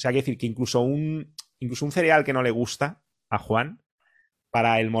 O sea, hay que decir que incluso un cereal que no le gusta a Juan,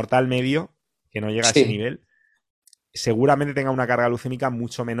 para el mortal medio, que no llega a ese nivel, seguramente tenga una carga glucémica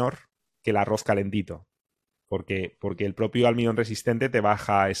mucho menor que el arroz calentito. Porque el propio almidón resistente te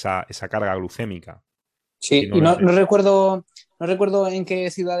baja esa carga glucémica. Sí, Si y no lo ves. recuerdo en qué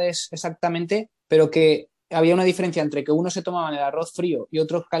ciudades exactamente, pero que había una diferencia entre que uno se tomaban el arroz frío y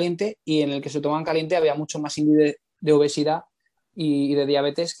otro caliente, y en el que se tomaban caliente había mucho más índice de obesidad y de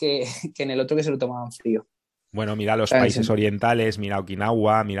diabetes que en el otro que se lo tomaban frío. Bueno, mira los Claro, países sí. orientales, mira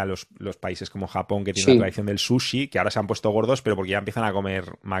Okinawa, mira los países como Japón que tienen Sí. la tradición del sushi, que ahora se han puesto gordos, pero porque ya empiezan a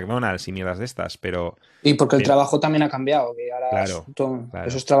comer McDonald's y mierdas de estas, pero... Y porque el Sí. trabajo también ha cambiado, que ahora Claro, claro.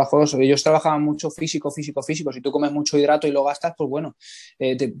 esos trabajos, ellos trabajaban mucho físico. Si tú comes mucho hidrato y lo gastas, pues bueno,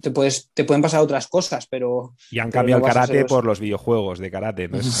 te pueden pasar otras cosas, pero... Y han pero cambiado no el vas a karate ser- por los videojuegos de karate,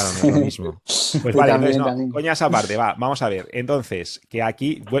 entonces claro, no es lo mismo. Pues vale, También, entonces no, también. coñas aparte, vamos a ver. Entonces, que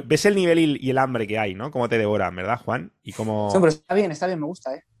aquí, ves el nivel y el hambre que hay, ¿no? Cómo te devoran, ¿verdad, Juan? Y cómo... Sí, pero está bien, me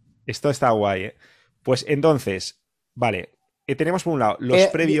gusta, ¿eh? Esto está guay, ¿eh? Pues entonces, vale, tenemos por un lado los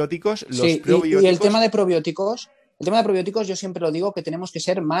prebióticos, los Sí, probióticos... y el tema de probióticos yo siempre lo digo que tenemos que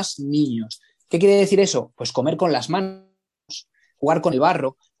ser más niños. ¿Qué quiere decir eso? Pues comer con las manos, jugar con el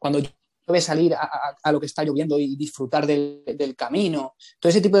barro, cuando llueve salir a lo que está lloviendo y disfrutar del camino. Todo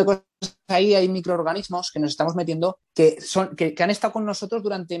ese tipo de cosas, ahí hay microorganismos que nos estamos metiendo que han estado con nosotros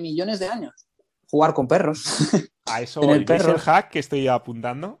durante millones de años. jugar con perros. A eso Tener voy. ¿Veis el perros. hack que estoy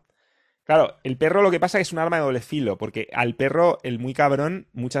apuntando? Claro, el perro lo que pasa es que es un arma de doble filo, porque al perro, el muy cabrón,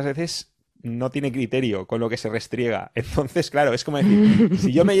 muchas veces no tiene criterio con lo que se restriega. Entonces, claro, es como decir,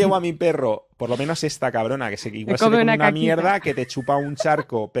 si yo me llevo a mi perro, por lo menos esta cabrona, que igual se come le come una una caquita. mierda que te chupa un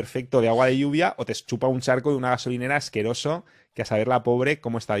charco perfecto de agua de lluvia o te chupa un charco de una gasolinera asqueroso, que a saber la pobre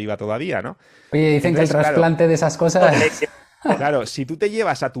cómo está viva todavía, ¿no? Oye, dicen que el Entonces, claro, trasplante de esas cosas... claro, si tú te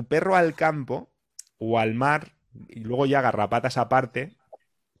llevas a tu perro al campo o al mar y luego ya garrapatas aparte,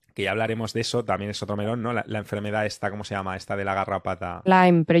 que ya hablaremos de eso, también es otro melón, ¿no? La enfermedad esta, ¿cómo se llama? Esta de la garrapata.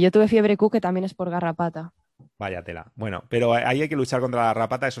 Lyme, pero yo tuve fiebre Q que también es por garrapata. Vaya tela. Bueno, pero ahí hay que luchar contra la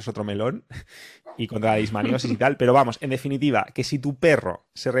garrapata, eso es otro melón, y contra la leishmaniosis y tal. Pero vamos, en definitiva, que si tu perro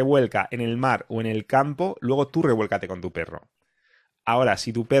se revuelca en el mar o en el campo, luego tú revuélcate con tu perro. Ahora,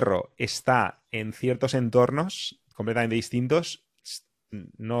 si tu perro está en ciertos entornos completamente distintos,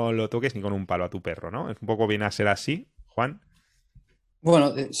 no lo toques ni con un palo a tu perro, ¿no? Es un poco viene a ser así, Juan.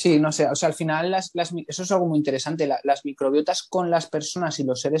 Bueno, sí, no sé, o sea, al final eso es algo muy interesante. Las microbiotas con las personas y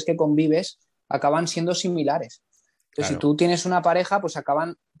los seres que convives acaban siendo similares. Entonces, Claro. si tú tienes una pareja, pues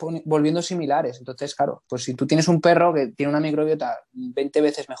acaban volviendo similares. Entonces, claro, pues si tú tienes un perro que tiene una microbiota 20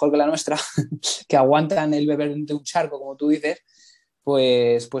 veces mejor que la nuestra, que aguantan el beber de un charco, como tú dices,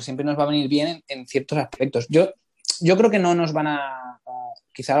 pues siempre nos va a venir bien en ciertos aspectos. Yo creo que no nos van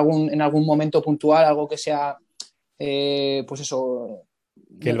quizá en algún momento puntual, algo que sea, pues eso.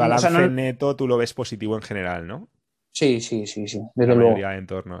 Que el O sea, balance neto tú lo ves positivo en general, ¿no? Sí, desde La luego. mayoría de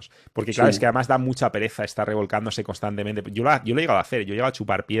entornos. Porque claro, Sí. es que además da mucha pereza estar revolcándose constantemente. Yo lo he llegado a hacer, yo he llegado a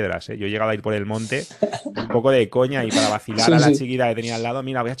chupar piedras, ¿eh? Yo he llegado a ir por el monte un poco de coña y para vacilar Sí, a la sí. chiquita que tenía al lado,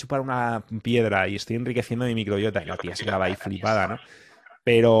 mira, voy a chupar una piedra y estoy enriqueciendo mi microbiota. Y la tía se quedaba ahí flipada, ¿no?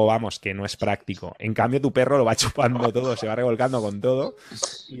 Pero vamos, que no es práctico. En cambio, tu perro lo va chupando todo, se va revolcando con todo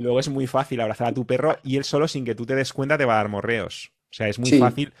y luego es muy fácil abrazar a tu perro y él solo, sin que tú te des cuenta, te va a dar morreos. O sea, es muy Sí.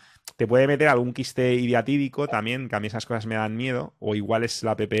 fácil. Te puede meter algún quiste idiatídico también, que a mí esas cosas me dan miedo. O igual es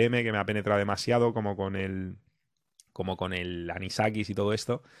la ppm que me ha penetrado demasiado, como con el anisakis y todo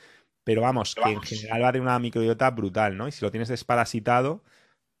esto. Pero vamos, que en general va a tener una microbiota brutal, ¿no? Y si lo tienes desparasitado,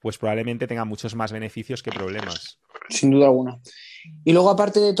 pues probablemente tenga muchos más beneficios que problemas. Sin duda alguna. Y luego,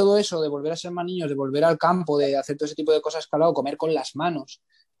 aparte de todo eso, de volver a ser más niños, de volver al campo, de hacer todo ese tipo de cosas que he hablado, comer con las manos,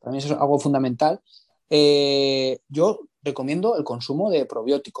 para mí eso es algo fundamental. Yo recomiendo el consumo de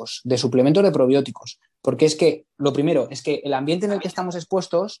probióticos, de suplementos de probióticos, porque es que lo primero es que el ambiente en el que estamos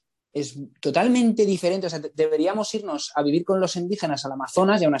expuestos es totalmente diferente. O sea, deberíamos irnos a vivir con los indígenas al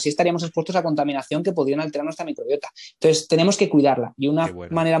Amazonas y aún así estaríamos expuestos a contaminación que podrían alterar nuestra microbiota. Entonces, tenemos que cuidarla. Y una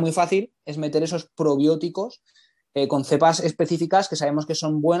manera muy fácil es meter esos probióticos con cepas específicas que sabemos que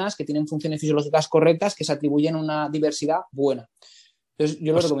son buenas, que tienen funciones fisiológicas correctas, que se atribuyen una diversidad buena. Entonces,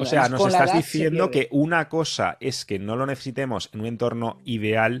 yo lo recomiendo. O sea, Además, nos con la estás edad diciendo se pierde. que una cosa es que no lo necesitemos en un entorno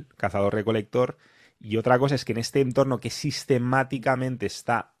ideal, cazador-recolector, y otra cosa es que en este entorno que sistemáticamente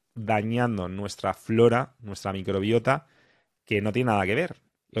está dañando nuestra flora, nuestra microbiota, que no tiene nada que ver.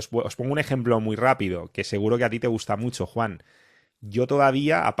 Os pongo un ejemplo muy rápido, que seguro que a ti te gusta mucho, Juan. Yo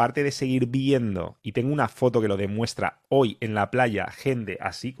todavía, aparte de seguir viendo, y tengo una foto que lo demuestra hoy en la playa, gente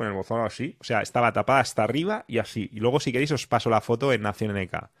así, con el bozón así, o sea, estaba tapada hasta arriba y así. Y luego, si queréis, os paso la foto en Nación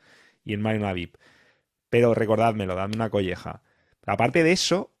NK y en Marina VIP. Pero recordádmelo, dadme una colleja. Aparte de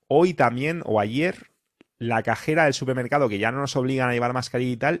eso, hoy también, o ayer, la cajera del supermercado, que ya no nos obligan a llevar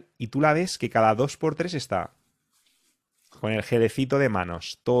mascarilla y tal, y tú la ves que cada 2x3 está con el gelecito de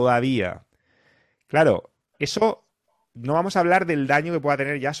manos, todavía. Claro, eso... No vamos a hablar del daño que pueda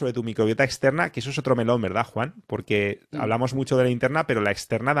tener ya sobre tu microbiota externa, que eso es otro melón, ¿verdad, Juan? Porque hablamos mucho de la interna, pero la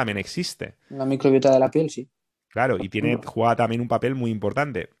externa también existe. La microbiota de la piel, sí. Claro, y juega también un papel muy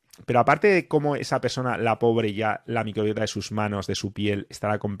importante. Pero aparte de cómo esa persona, la pobre, ya la microbiota de sus manos, de su piel,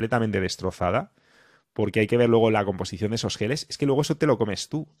 estará completamente destrozada, porque hay que ver luego la composición de esos geles, es que luego eso te lo comes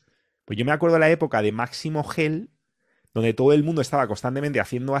tú. Pues yo me acuerdo de la época de Máximo Gel, donde todo el mundo estaba constantemente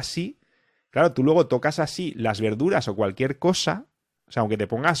haciendo así. Claro, tú luego tocas así las verduras o cualquier cosa, o sea, aunque te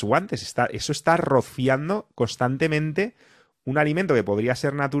pongas guantes, eso está rociando constantemente un alimento que podría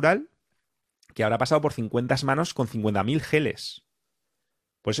ser natural, que habrá pasado por 50 manos con 50.000 geles.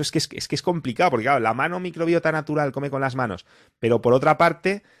 Por eso es que es complicado, porque claro, la mano microbiota natural come con las manos, pero por otra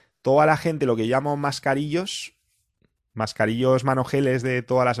parte, toda la gente, lo que llamo mascarillos manogeles de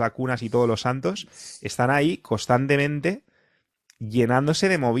todas las vacunas y todos los santos, están ahí constantemente llenándose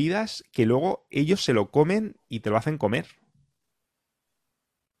de movidas que luego ellos se lo comen y te lo hacen comer.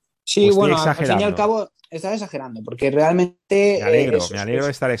 Sí, estoy bueno, al fin y al exagerando? cabo estás exagerando, porque realmente Me alegro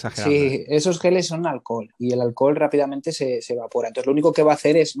de estar exagerando. sí, esos geles son alcohol y el alcohol rápidamente se evapora. Entonces lo único que va a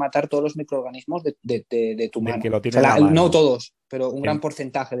hacer es matar todos los microorganismos de tu Del mano. que lo O tiene sea, en la mano. no todos, pero un gran El-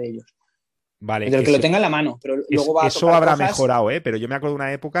 porcentaje de ellos. Vale, Del que lo tenga en la mano, pero luego va a eso tocar habrá cosas. mejorado, ¿eh? Pero yo me acuerdo de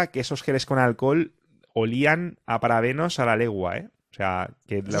una época que esos geles con alcohol olían a parabenos a la legua, ¿eh? O sea,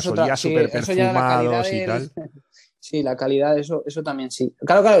 que Eso los es otra, olía sí, súper eso ya la calidad perfumados y del. tal. Sí, la calidad, eso también sí.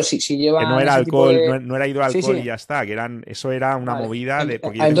 Claro, si Que no llevan era ese tipo alcohol, de. no era Sí, hidroalcohol y sí, ya está, eso era una vale. movida de,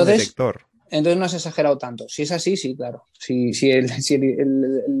 porque yo tengo un Entonces, detector. entonces no has exagerado tanto. Si es así, sí, claro. Si el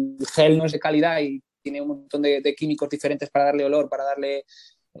gel no es de calidad y tiene un montón de químicos diferentes para darle olor, para darle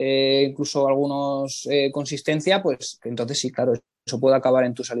incluso algunos consistencia, pues entonces sí, claro, eso puede acabar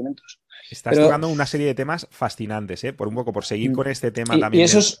en tus alimentos. Estás Pero, tocando una serie de temas fascinantes, ¿eh? Por seguir con este tema y también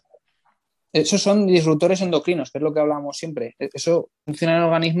del... esos son disruptores endocrinos, que es lo que hablamos siempre. Eso funciona en el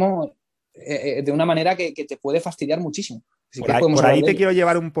organismo de una manera que te puede fastidiar muchísimo. Si quieres podemos Por hablar ahí de te ello. quiero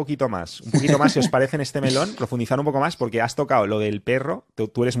llevar un poquito más, si os parece en este melón, profundizar un poco más, porque has tocado lo del perro,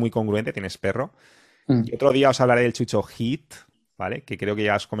 tú eres muy congruente, tienes perro. Y otro día os hablaré del chucho Hit, ¿vale? Que creo que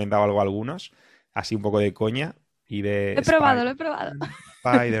ya has comentado algo algunos, así un poco de coña y de... Lo he probado, lo he probado.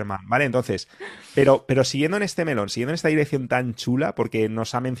 Spider-Man, ¿vale? Entonces, pero siguiendo en este melón, siguiendo en esta dirección tan chula, porque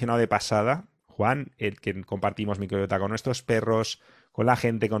nos ha mencionado de pasada, Juan, el que compartimos microbiota con nuestros perros, con la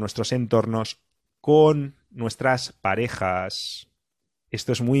gente, con nuestros entornos, con nuestras parejas.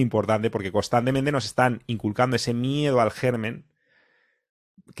 Esto es muy importante porque constantemente nos están inculcando ese miedo al germen,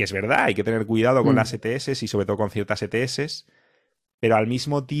 que es verdad, hay que tener cuidado con las ETS y sobre todo con ciertas ETS, pero al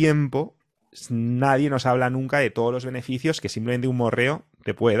mismo tiempo nadie nos habla nunca de todos los beneficios que simplemente un morreo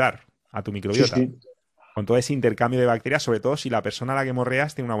te puede dar a tu microbiota. Sí. Con todo ese intercambio de bacterias, sobre todo si la persona a la que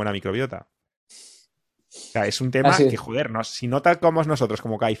morreas tiene una buena microbiota. O sea, es un tema Así es. que, joder, si no tocamos nosotros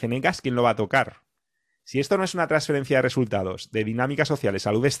como caicenecas, ¿quién lo va a tocar? Si esto no es una transferencia de resultados, de dinámicas sociales,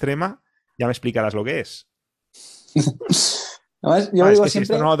 salud extrema, ya me explicarás lo que es. Además, yo Es digo que si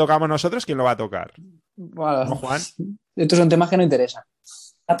siempre. esto no lo tocamos nosotros, ¿quién lo va a tocar? Bueno, ¿No, Juan? estos son temas que no interesan.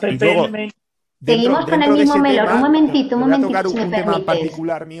 Y luego, Seguimos con el de mismo ese melón. tema, Un momentito, te un voy a momentito, tocar si me un tema permites.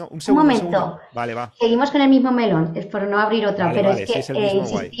 particular mío. Un Un segundo. momento. Vale, va. Seguimos con el mismo melón, es por no abrir otra, Vale, pero vale, es que si es el mismo,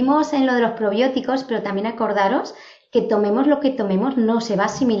 guay. insistimos en lo de los probióticos, pero también acordaros que tomemos lo que tomemos no se va a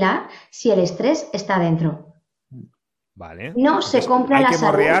asimilar si el estrés está dentro. Vale. No se Entonces, compra hay la que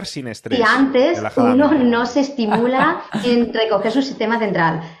salud morrear sin estrés. si antes uno relajadamente. no se estimula en recoger su sistema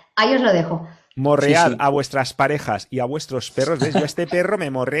central. Ahí os lo dejo. Morread Sí. a vuestras parejas y a vuestros perros. ¿Ves? Yo este perro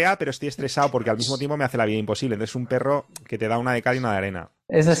me morrea, pero estoy estresado porque al mismo tiempo me hace la vida imposible. Entonces es un perro que te da una de cal y una de arena.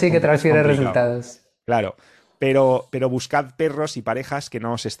 Eso sí que transfiere complicado. resultados. Claro. Pero buscad perros y parejas que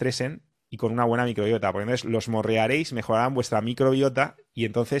no os estresen y con una buena microbiota. Porque entonces los morrearéis, mejorarán vuestra microbiota y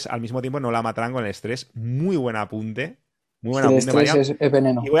entonces al mismo tiempo no la matarán con el estrés. Muy buen apunte. Muy buen El apunte, estrés María. es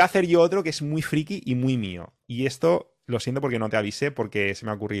veneno. Y voy a hacer yo otro que es muy friki y muy mío. Y esto lo siento porque no te avisé porque se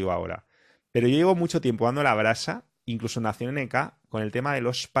me ha ocurrido ahora. Pero yo llevo mucho tiempo dando la brasa, incluso en Nación NK, con el tema de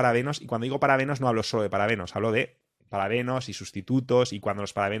los parabenos. Y cuando digo parabenos no hablo solo de parabenos, hablo de parabenos y sustitutos. Y cuando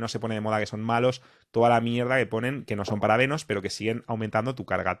los parabenos se ponen de moda que son malos, toda la mierda que ponen que no son parabenos, pero que siguen aumentando tu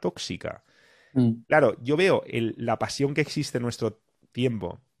carga tóxica. Claro, yo veo la pasión que existe en nuestro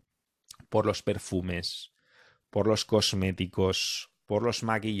tiempo por los perfumes, por los cosméticos, por los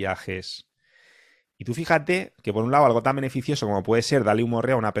maquillajes. Y tú fíjate que por un lado algo tan beneficioso como puede ser darle un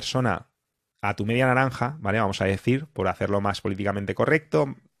morreo a una persona, a tu media naranja, ¿vale? Vamos a decir, por hacerlo más políticamente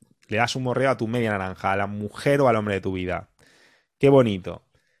correcto, le das un morreo a tu media naranja, a la mujer o al hombre de tu vida. Qué bonito.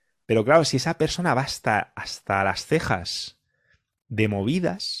 Pero claro, si esa persona va hasta las cejas de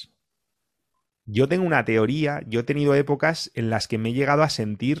movidas, yo tengo una teoría, yo he tenido épocas en las que me he llegado a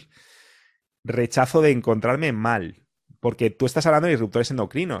sentir rechazo de encontrarme mal. Porque tú estás hablando de disruptores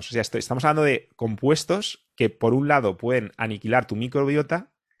endocrinos. O sea, estamos hablando de compuestos que por un lado pueden aniquilar tu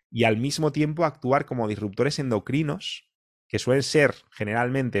microbiota y al mismo tiempo actuar como disruptores endocrinos, que suelen ser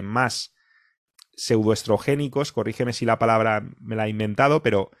generalmente más pseudoestrogénicos, corrígeme si la palabra me la he inventado,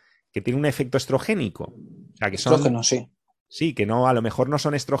 pero que tienen un efecto estrogénico. O sea, que son... Estrógenos, sí. Sí, que no, a lo mejor no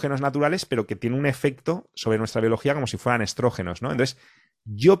son estrógenos naturales, pero que tienen un efecto sobre nuestra biología como si fueran estrógenos, ¿no? Entonces,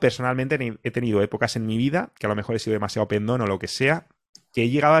 yo personalmente he tenido épocas en mi vida, que a lo mejor he sido demasiado pendón o lo que sea, que he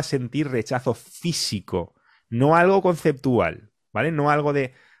llegado a sentir rechazo físico, no algo conceptual, ¿vale? No algo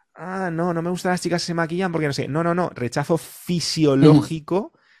de, no me gustan las chicas que se maquillan porque no sé. No, rechazo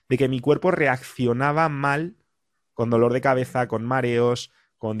fisiológico de que mi cuerpo reaccionaba mal con dolor de cabeza, con mareos,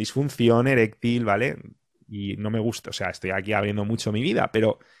 con disfunción eréctil, ¿vale? Y no me gusta, o sea, estoy aquí abriendo mucho mi vida,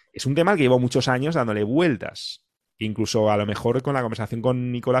 pero es un tema al que llevo muchos años dándole vueltas. Incluso a lo mejor con la conversación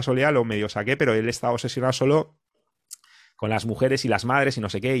con Nicolás Olea lo medio saqué, pero él está obsesionado solo con las mujeres y las madres y no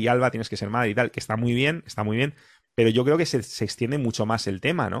sé qué, y Alba, tienes que ser madre y tal, que está muy bien, pero yo creo que se extiende mucho más el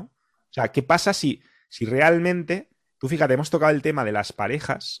tema, ¿no? O sea, ¿qué pasa si realmente... Tú fíjate, hemos tocado el tema de las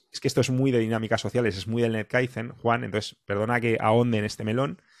parejas, es que esto es muy de dinámicas sociales, es muy del Netkaizen, Juan, entonces perdona que ahonde en este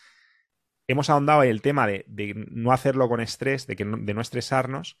melón. Hemos ahondado en el tema de no hacerlo con estrés, de no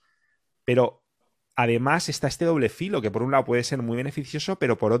estresarnos, pero además está este doble filo, que por un lado puede ser muy beneficioso,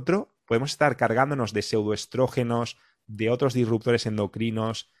 pero por otro podemos estar cargándonos de pseudoestrógenos, de otros disruptores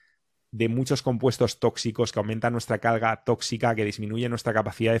endocrinos, de muchos compuestos tóxicos que aumentan nuestra carga tóxica, que disminuyen nuestra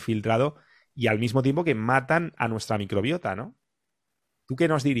capacidad de filtrado y al mismo tiempo que matan a nuestra microbiota, ¿no? ¿Tú qué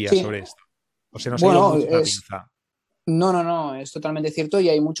nos dirías sobre esto? ¿O se nos ha ido mucho la pinza? No, es totalmente cierto y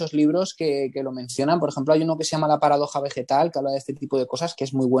hay muchos libros que lo mencionan. Por ejemplo, hay uno que se llama La paradoja vegetal, que habla de este tipo de cosas, que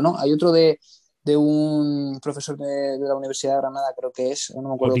es muy bueno. Hay otro de un profesor de la Universidad de Granada, creo que es, no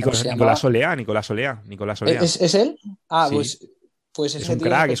me acuerdo cómo se llama. Nicolás Olea. ¿Es él? Ah, sí. Pues es un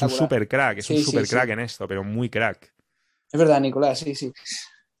crack, es un super crack, crack en esto, pero muy crack. Es verdad, Nicolás, sí.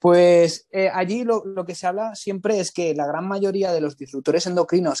 Pues allí lo que se habla siempre es que la gran mayoría de los disruptores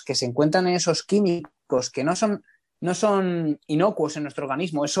endocrinos que se encuentran en esos químicos que no son inocuos en nuestro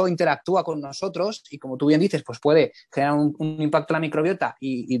organismo, eso interactúa con nosotros y como tú bien dices, pues puede generar un impacto en la microbiota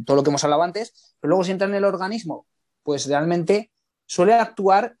y todo lo que hemos hablado antes, pero luego si entra en el organismo, pues realmente suele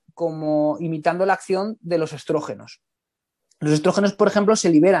actuar como imitando la acción de los estrógenos. Los estrógenos, por ejemplo,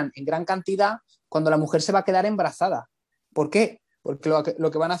 se liberan en gran cantidad cuando la mujer se va a quedar embarazada. ¿Por qué? Porque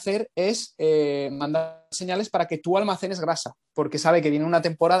lo que van a hacer es mandar señales para que tú almacenes grasa, porque sabe que viene una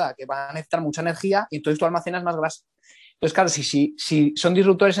temporada que va a necesitar mucha energía y entonces tú almacenas más grasa. Entonces, claro, si son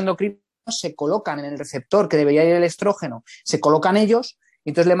disruptores endocrinos, se colocan en el receptor que debería ir el estrógeno, se colocan ellos y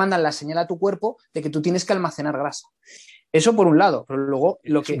entonces le mandan la señal a tu cuerpo de que tú tienes que almacenar grasa. Eso por un lado, pero luego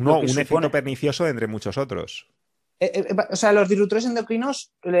un efecto pernicioso entre muchos otros. O sea, los disruptores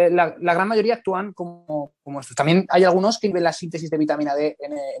endocrinos, la gran mayoría actúan como estos. También hay algunos que inhiben la síntesis de vitamina D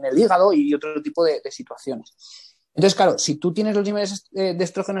en el hígado y otro tipo de situaciones. Entonces, claro, si tú tienes los niveles de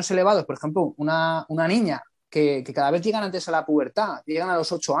estrógenos elevados, por ejemplo, una niña que cada vez llegan antes a la pubertad, llegan a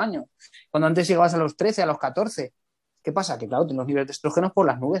los 8 años, cuando antes llegabas a los 13, a los 14, ¿qué pasa? Que claro, tienen los niveles de estrógenos por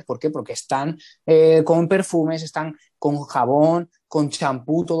las nubes. ¿Por qué? Porque están con perfumes, están con jabón, con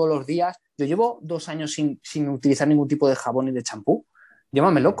champú todos los días. Yo llevo 2 años sin utilizar ningún tipo de jabón ni de champú.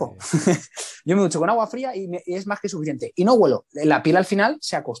 Llámame loco. Yo me ducho con agua fría y es más que suficiente. Y no huelo. La piel al final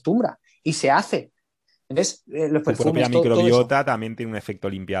se acostumbra y se hace. Entonces, los perfumes... Tu propia microbiota también tiene un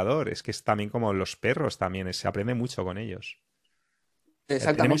efecto limpiador. Es que es también como los perros también. Se aprende mucho con ellos.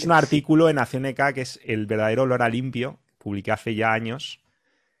 Exactamente. Tenemos un artículo en Nación EK que es El verdadero olor a limpio. Publiqué hace ya años.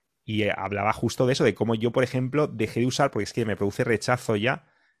 Y hablaba justo de eso. De cómo yo, por ejemplo, dejé de usar, porque es que me produce rechazo ya,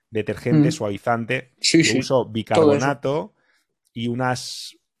 detergente, suavizante. Yo uso bicarbonato y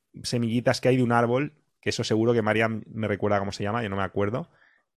unas semillitas que hay de un árbol, que eso seguro que María me recuerda cómo se llama, yo no me acuerdo,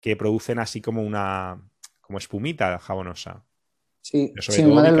 que producen así como como espumita jabonosa. Sí, sobre todo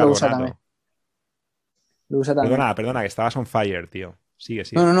mi madre lo usa también. Perdona, que estabas on fire, tío. Sigue.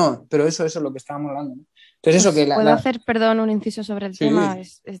 No, pero eso es lo que estábamos hablando, ¿no? Entonces eso que ¿Puedo hacer, perdón, un inciso sobre el tema?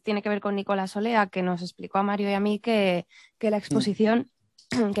 Tiene que ver con Nicolás Olea, que nos explicó a Mario y a mí que la exposición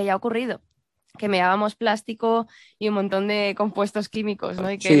que ya ha ocurrido, que meábamos plástico y un montón de compuestos químicos, ¿no?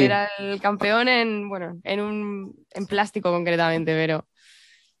 Y que él era el campeón en plástico concretamente, pero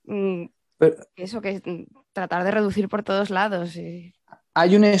eso, que tratar de reducir por todos lados.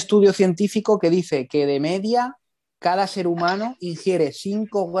 Hay un estudio científico que dice que de media cada ser humano ingiere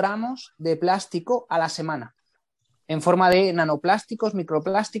 5 gramos de plástico a la semana, en forma de nanoplásticos,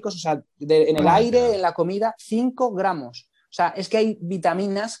 microplásticos, o sea, en el aire, en la comida, 5 gramos. O sea, es que hay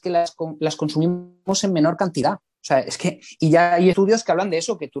vitaminas que las consumimos en menor cantidad. O sea, es que, y ya hay estudios que hablan de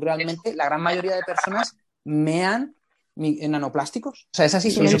eso, que tú realmente, la gran mayoría de personas mean en nanoplásticos. O sea, es así.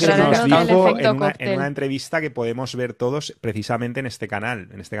 Eso que nos dijo en una entrevista que podemos ver todos precisamente en este canal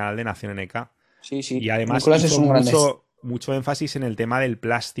de Nación NK. Sí. Y además hizo mucho énfasis en el tema del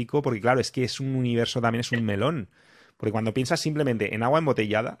plástico, porque claro, es que es un universo, también es un melón. Porque cuando piensas simplemente en agua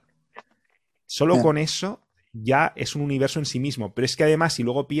embotellada, solo con eso ya es un universo en sí mismo. Pero es que además, si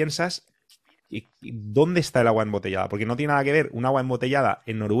luego piensas, ¿dónde está el agua embotellada? Porque no tiene nada que ver un agua embotellada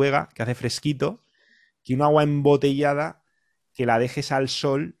en Noruega, que hace fresquito, que un agua embotellada que la dejes al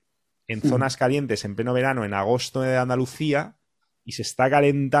sol en zonas calientes en pleno verano, en agosto de Andalucía, y se está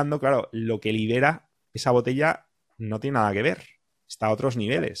calentando. Claro, lo que libera esa botella no tiene nada que ver. Está a otros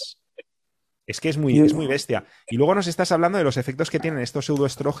niveles. Es que es muy bestia. Y luego nos estás hablando de los efectos que tienen estos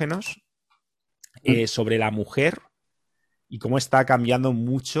pseudoestrógenos sobre la mujer y cómo está cambiando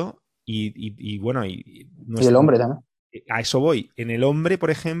mucho y bueno, y el hombre también. A eso voy. En el hombre,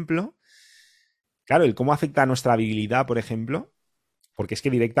 por ejemplo, claro, el cómo afecta a nuestra virilidad, por ejemplo, porque es que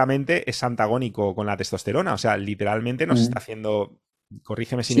directamente es antagónico con la testosterona. O sea, literalmente nos está haciendo,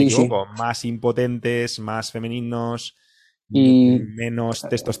 corrígeme si me equivoco, más impotentes, más femeninos, menos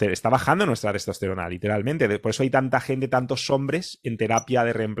testosterona. Está bajando nuestra testosterona, literalmente. Por eso hay tanta gente, tantos hombres en terapia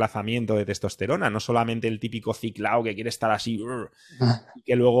de reemplazamiento de testosterona. No solamente el típico ciclao que quiere estar así y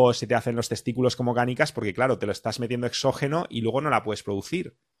que luego se te hacen los testículos como canicas porque, claro, te lo estás metiendo exógeno y luego no la puedes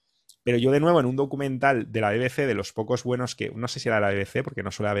producir. Pero yo, de nuevo, en un documental de la BBC, de los pocos buenos que... No sé si era de la BBC, porque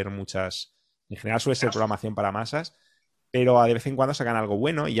no suele haber muchas... En general suele ser programación para masas, pero de vez en cuando sacan algo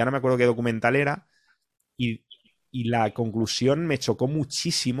bueno, y ya no me acuerdo qué documental era, y la conclusión me chocó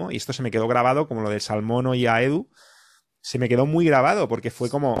muchísimo, y esto se me quedó grabado, como lo del Salmono y a Edu, se me quedó muy grabado, porque fue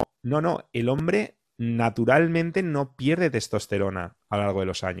como... No, el hombre naturalmente no pierde testosterona a lo largo de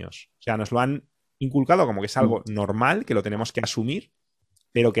los años. O sea, nos lo han inculcado como que es algo normal, que lo tenemos que asumir,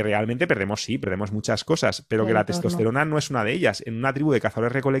 pero que realmente perdemos muchas cosas, pero que la testosterona no es una de ellas. En una tribu de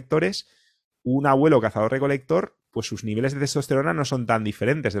cazadores-recolectores, un abuelo cazador-recolector, pues sus niveles de testosterona no son tan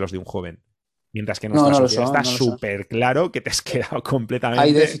diferentes de los de un joven. Mientras que en nuestra sociedad está súper claro que te has quedado completamente...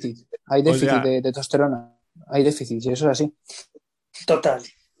 Hay déficit de testosterona. Hay déficit, y eso es así. Total.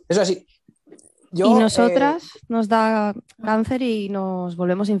 Eso es así. Y nosotras nos da cáncer y nos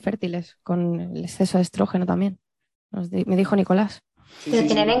volvemos infértiles con el exceso de estrógeno también. Me dijo Nicolás. Pero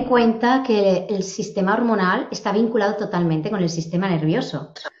tener en cuenta que el sistema hormonal está vinculado totalmente con el sistema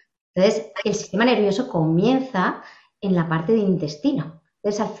nervioso. Entonces, el sistema nervioso comienza en la parte del intestino.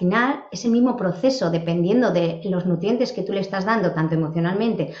 Entonces, al final, es el mismo proceso, dependiendo de los nutrientes que tú le estás dando, tanto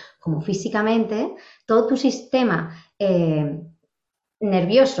emocionalmente como físicamente, todo tu sistema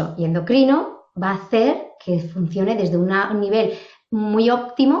nervioso y endocrino va a hacer que funcione desde un nivel muy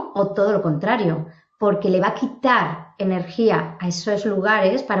óptimo o todo lo contrario, porque le va a quitar energía a esos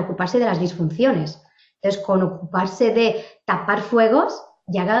lugares para ocuparse de las disfunciones. Entonces, con ocuparse de tapar fuegos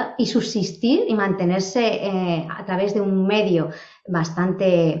y subsistir y mantenerse a través de un medio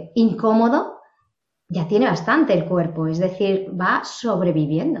bastante incómodo, ya tiene bastante el cuerpo, es decir, va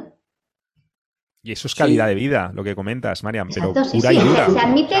sobreviviendo. Y eso es calidad de vida, lo que comentas, Mariam, pero exacto, pura y dura. Se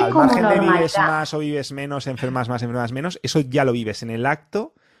admite Al como margen de normalidad. vives más o vives menos, enfermas más, enfermas menos, eso ya lo vives en el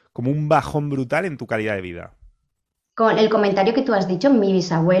acto como un bajón brutal en tu calidad de vida. Con el comentario que tú has dicho, mi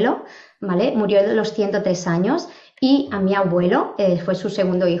bisabuelo, ¿vale? Murió de los 103 años y a mi abuelo, fue su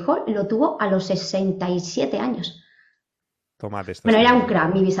segundo hijo, lo tuvo a los 67 años. Tómate esto. Bueno, era un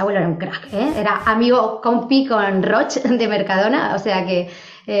crack, mi bisabuelo era un crack, ¿eh? Era amigo compi con Roch de Mercadona, o sea que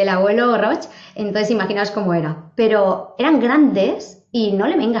el abuelo Roch, entonces imaginaos cómo era. Pero eran grandes y no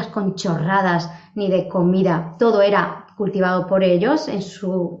le vengas con chorradas ni de comida, todo era cultivado por ellos en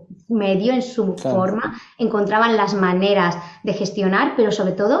su medio, en su forma, encontraban las maneras de gestionar, pero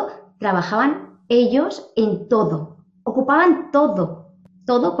sobre todo trabajaban ellos en todo, ocupaban todo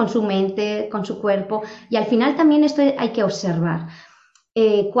con su mente, con su cuerpo, y al final también esto hay que observar.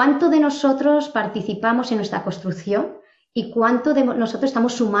 ¿Cuánto de nosotros participamos en nuestra construcción y cuánto de nosotros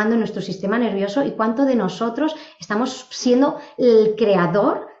estamos sumando en nuestro sistema nervioso y cuánto de nosotros estamos siendo el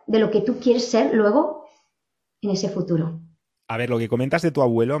creador de lo que tú quieres ser luego en ese futuro? A ver, lo que comentas de tu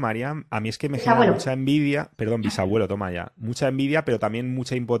abuelo, Mariam, a mí es que me genera mucha envidia, perdón, bisabuelo, toma ya, mucha envidia, pero también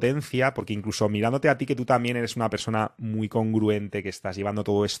mucha impotencia, porque incluso mirándote a ti, que tú también eres una persona muy congruente, que estás llevando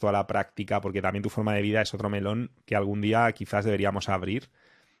todo esto a la práctica, porque también tu forma de vida es otro melón que algún día quizás deberíamos abrir.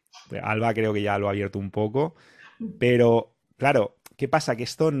 Alba creo que ya lo ha abierto un poco, pero claro, ¿qué pasa? Que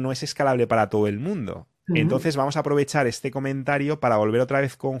esto no es escalable para todo el mundo. Entonces vamos a aprovechar este comentario para volver otra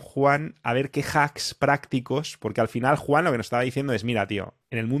vez con Juan a ver qué hacks prácticos, porque al final Juan lo que nos estaba diciendo es, mira, tío,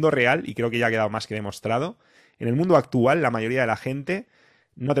 en el mundo real, y creo que ya ha quedado más que demostrado, en el mundo actual la mayoría de la gente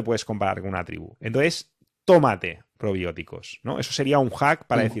no te puedes comparar con una tribu. Entonces, tómate probióticos, ¿no? Eso sería un hack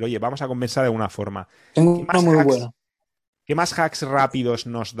para decir, oye, vamos a compensar de alguna forma. Tengo uno muy bueno. ¿Qué más hacks rápidos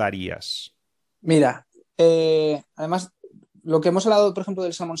nos darías? Mira, además... Lo que hemos hablado, por ejemplo,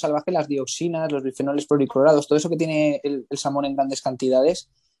 del salmón salvaje, las dioxinas, los bifenoles pluriclorados, todo eso que tiene el salmón en grandes cantidades,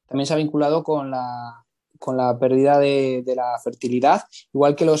 también se ha vinculado con la pérdida de la fertilidad,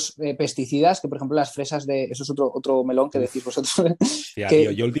 igual que los pesticidas, que por ejemplo las fresas eso es otro melón que decís vosotros. Tía, tío,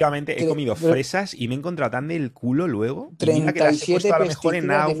 yo últimamente he comido fresas y me he encontrado tan del culo luego. 37 mira que las he puesto a lo mejor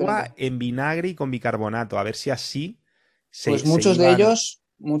en agua, diferentes. En vinagre y con bicarbonato, a ver si así pues muchos de ellos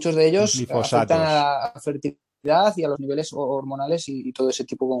afectan a la fertilidad. y a los niveles hormonales y todo ese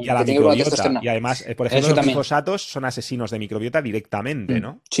tipo Y a la que tiene que ver con la microbiota. testosterona. Y además, por Eso ejemplo, los también. glifosatos son asesinos de microbiota directamente,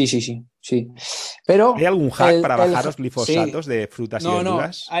 ¿no? Sí. Pero ¿Hay algún hack para bajar los sí. glifosatos de frutas y No,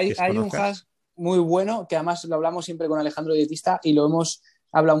 verduras? que hay un hack conozcas? muy bueno que además lo hablamos siempre con Alejandro Dietista y lo hemos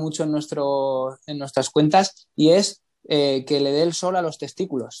hablado mucho en nuestras cuentas y es que le dé el sol a los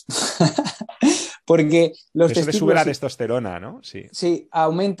testículos. Porque los Eso te sube la testículos testosterona, ¿no? Sí. sí,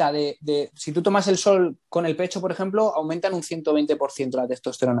 aumenta si tú tomas el sol con el pecho, por ejemplo, aumenta en un 120% la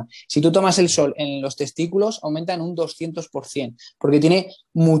testosterona. Si tú tomas el sol en los testículos, aumenta en un 200%, porque tiene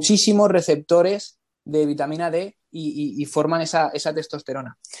muchísimos receptores de vitamina D y forman esa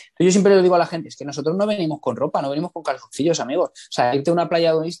testosterona. Entonces yo siempre le digo a la gente, es que nosotros no venimos con ropa, no venimos con calzoncillos, amigos. O sea, irte a una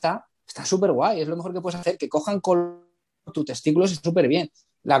playa nudista está súper guay, es lo mejor que puedes hacer, que cojan con tus testículos está súper bien.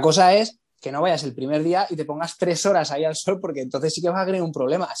 La cosa es que no vayas el primer día y te pongas 3 horas ahí al sol, porque entonces sí que vas a tener un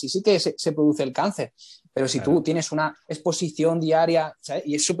problema. Así sí que se produce el cáncer. Pero si tú tienes una exposición diaria, ¿sabes?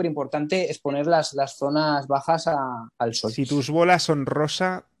 Y es súper importante exponer las zonas bajas al sol. Si tus bolas son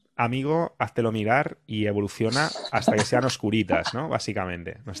rosa, amigo, háztelo mirar y evoluciona hasta que sean oscuritas, ¿no?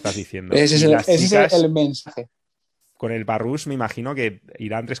 Básicamente, nos estás diciendo. Ese es el mensaje. Con el barrus me imagino que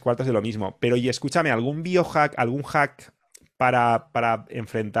irán 3/4 de lo mismo. Pero y escúchame, ¿algún biohack, algún hack para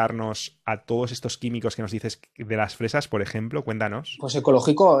enfrentarnos a todos estos químicos que nos dices de las fresas, por ejemplo? Cuéntanos. Pues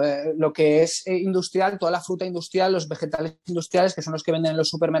ecológico, lo que es industrial, toda la fruta industrial, los vegetales industriales, que son los que venden en los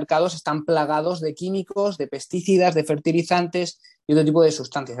supermercados, están plagados de químicos, de pesticidas, de fertilizantes y otro tipo de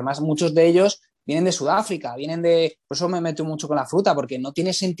sustancias. Además, muchos de ellos vienen de Sudáfrica, por eso me meto mucho con la fruta, porque no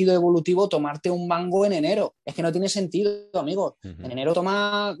tiene sentido evolutivo tomarte un mango en enero. Es que no tiene sentido, amigo. En enero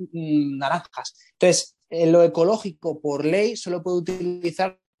toma naranjas. Entonces, lo ecológico, por ley, solo puede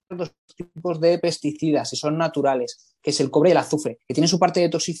utilizar 2 tipos de pesticidas, y son naturales, que es el cobre y el azufre, que tienen su parte de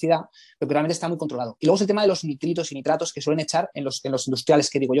toxicidad, pero que realmente está muy controlado. Y luego es el tema de los nitritos y nitratos que suelen echar en los industriales,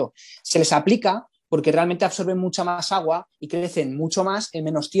 que digo yo. Se les aplica porque realmente absorben mucha más agua y crecen mucho más en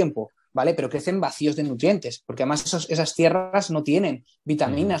menos tiempo, ¿vale? Pero crecen vacíos de nutrientes, porque además esas tierras no tienen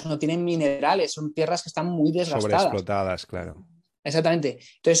vitaminas, no tienen minerales, son tierras que están muy desgastadas. Sobreexplotadas, claro. Exactamente.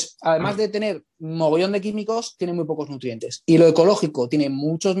 Entonces, además de tener mogollón de químicos, tiene muy pocos nutrientes. Y lo ecológico tiene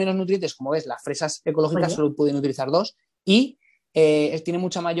muchos menos nutrientes. Como ves, las fresas ecológicas solo pueden utilizar 2 y tiene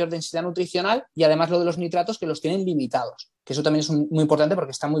mucha mayor densidad nutricional, y además lo de los nitratos, que los tienen limitados. Que eso también es muy importante porque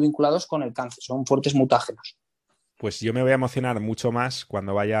están muy vinculados con el cáncer. Son fuertes mutágenos. Pues yo me voy a emocionar mucho más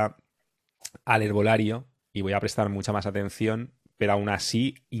cuando vaya al herbolario y voy a prestar mucha más atención, pero aún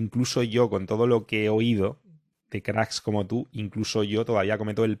así, incluso yo, con todo lo que he oído de cracks como tú, incluso yo todavía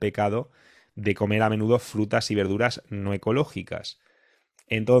cometo el pecado de comer a menudo frutas y verduras no ecológicas.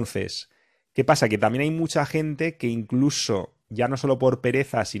 Entonces, ¿qué pasa? Que también hay mucha gente que incluso, ya no solo por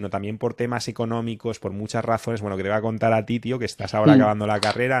pereza, sino también por temas económicos, por muchas razones, bueno, que te voy a contar a ti, tío, que estás ahora acabando la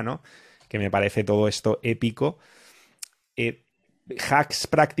carrera, ¿no? Que me parece todo esto épico. Hacks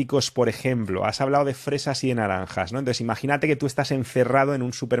prácticos, por ejemplo, has hablado de fresas y de naranjas, ¿no? Entonces, imagínate que tú estás encerrado en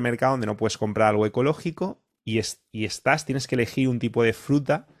un supermercado donde no puedes comprar algo ecológico y tienes que elegir un tipo de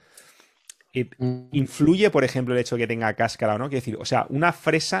fruta. ¿Influye, por ejemplo, el hecho de que tenga cáscara o no? Quiero decir, o sea, ¿una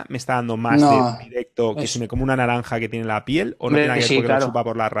fresa me está dando más de directo que si me como una naranja que tiene la piel, o no tiene que ver porque lo chupa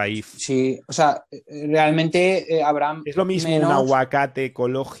por la raíz? Sí, o sea, realmente habrá ¿Es lo mismo un aguacate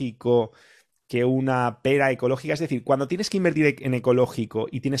ecológico que una pera ecológica? Es decir, cuando tienes que invertir en ecológico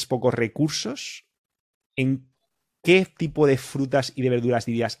y tienes pocos recursos, ¿en qué tipo de frutas y de verduras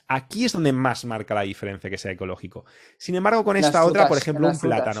dirías? Aquí es donde más marca la diferencia que sea ecológico. Sin embargo, con esta otra, por ejemplo, un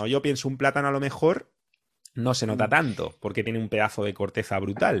plátano. Yo pienso, un plátano a lo mejor no se nota tanto, porque tiene un pedazo de corteza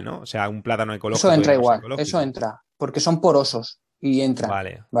brutal, ¿no? O sea, un plátano ecológico. Eso entra igual, eso entra, porque son porosos y entran.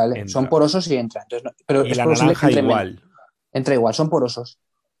 Vale. Entra. Son porosos y entran. Entonces, pero y la naranja igual. Entra igual, son porosos.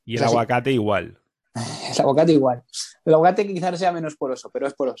 Y el aguacate igual. El aguacate igual. El aguacate quizás sea menos poroso, pero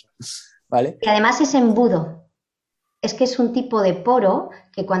es poroso. ¿Vale? Y además es embudo. Es que es un tipo de poro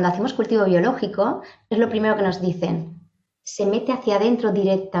que cuando hacemos cultivo biológico es lo primero que nos dicen. Se mete hacia adentro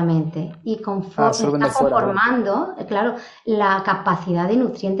directamente y está conformando, claro, la capacidad de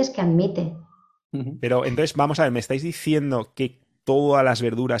nutrientes que admite. Pero entonces, vamos a ver, me estáis diciendo que todas las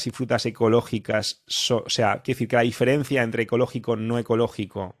verduras y frutas ecológicas, o sea, quiero decir que la diferencia entre ecológico y no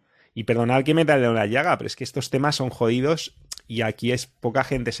ecológico, y perdonad que meta en la llaga, pero es que estos temas son jodidos y aquí poca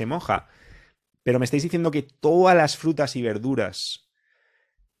gente se moja. Pero me estáis diciendo que todas las frutas y verduras,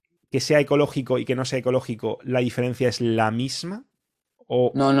 que sea ecológico y que no sea ecológico, la diferencia es la misma.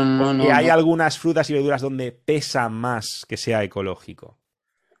 ¿O no, hay algunas frutas y verduras donde pesa más que sea ecológico?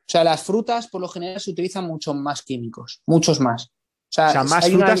 O sea, las frutas por lo general se utilizan muchos más químicos, muchos más. O sea, más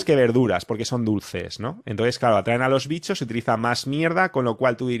hay una- frutas que verduras, porque son dulces, ¿no? Entonces, claro, atraen a los bichos, se utiliza más mierda, con lo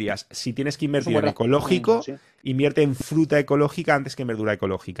cual tú dirías, si tienes que invertir en ecológico, Sí. invierte en fruta ecológica antes que en verdura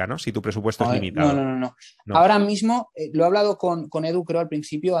ecológica, ¿no? Si tu presupuesto es limitado. No. No. Ahora mismo, lo he hablado con Edu, creo, al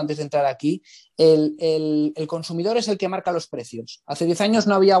principio, antes de entrar aquí, el consumidor es el que marca los precios. Hace 10 años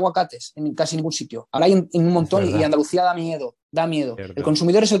no había aguacates en casi ningún sitio. Ahora hay en un montón y Andalucía da miedo. Verdad. El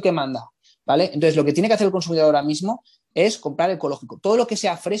consumidor es el que manda, ¿vale? Entonces, lo que tiene que hacer el consumidor ahora mismo es comprar ecológico. Todo lo que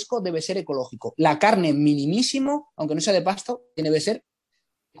sea fresco debe ser ecológico. La carne minimísimo, aunque no sea de pasto, debe ser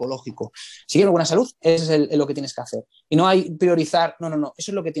ecológico. Si quieres buena salud, eso es lo que tienes que hacer. Y no hay priorizar, no,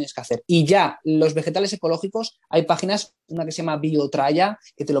 eso es lo que tienes que hacer. Y ya, los vegetales ecológicos, hay páginas, una que se llama Biotraya,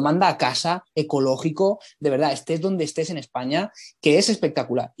 que te lo manda a casa, ecológico, de verdad, estés donde estés en España, que es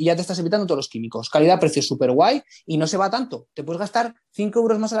espectacular. Y ya te estás evitando todos los químicos. Calidad-precio súper guay y no se va tanto. ¿Te puedes gastar 5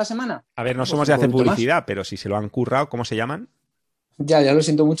 euros más a la semana? A ver, no Pues somos de hacer 5 euros publicidad, pero si se lo han currado, ¿cómo se llaman? Ya lo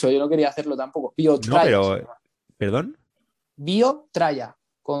siento mucho, yo no quería hacerlo tampoco. Biotraya. No, pero... ¿Perdón? Biotraya,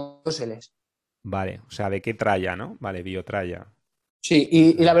 con 2 L's. Vale, o sea, ¿de qué tralla, no? Vale, Biotraya. Sí,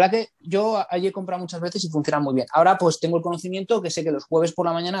 y la verdad que yo allí he comprado muchas veces y funciona muy bien. Ahora pues tengo el conocimiento que sé que los jueves por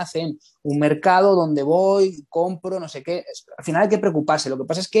la mañana hacen un mercado donde voy, compro, no sé qué. Al final hay que preocuparse. Lo que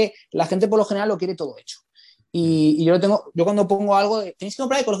pasa es que la gente por lo general lo quiere todo hecho. Y yo cuando pongo algo, tenéis que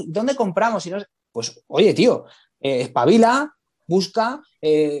comprar ecológico. ¿Dónde compramos? Y no, pues, oye, tío, espabila, busca,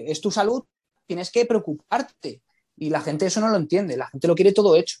 es tu salud, tienes que preocuparte. Y la gente eso no lo entiende, la gente lo quiere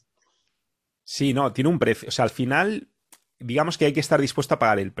todo hecho. Sí, no, tiene un precio. O sea, al final, digamos que hay que estar dispuesto a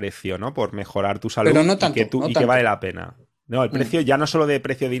pagar el precio, ¿no? Por mejorar tu salud. Pero no tanto, y que, no que tanto. vale la pena. No, el precio ya no solo de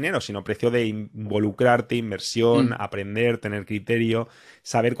precio de dinero, sino precio de involucrarte, inversión, aprender, tener criterio,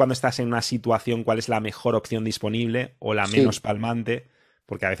 saber cuando estás en una situación cuál es la mejor opción disponible o la menos palmante,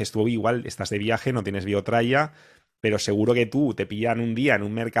 porque a veces tú igual estás de viaje, no tienes Biotraya, pero seguro que tú te pillan un día en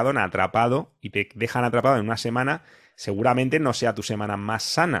un Mercadona atrapado y te dejan atrapado en una semana, seguramente no sea tu semana más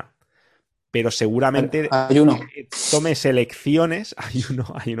sana. Pero seguramente tomes elecciones.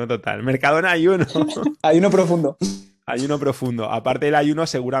 Ayuno total. Mercadona ayuno. Ayuno profundo. Ayuno profundo. Aparte del ayuno,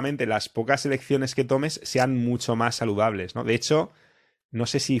 seguramente las pocas elecciones que tomes sean mucho más saludables, ¿no? De hecho, no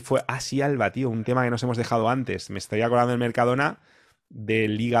sé si fue... Ah, sí, Alba, tío, un tema que nos hemos dejado antes. Me estoy acordando del Mercadona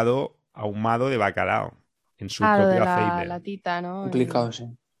del hígado ahumado de bacalao en su propio de la aceite. latita, ¿no? Complicado, sí.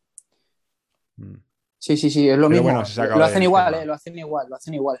 Sí, es lo mismo. Bueno, lo hacen igual, lo hacen igual.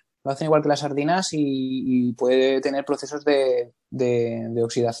 Lo hacen igual que las sardinas y puede tener procesos de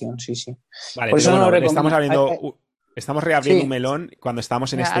oxidación, sí. Vale, por eso bueno, no lo estamos abriendo... Estamos reabriendo un melón cuando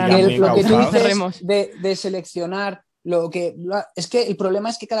estamos en este ya muy lo que tú encauzados. dices de seleccionar es que el problema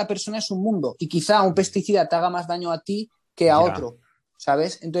es que cada persona es un mundo y quizá un pesticida te haga más daño a ti que a otro,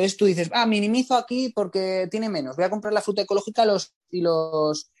 ¿sabes? Entonces tú dices, minimizo aquí porque tiene menos, voy a comprar la fruta ecológica y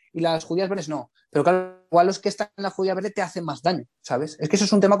las judías verdes no, pero claro, igual los que están en la judía verde te hacen más daño, ¿sabes? Es que eso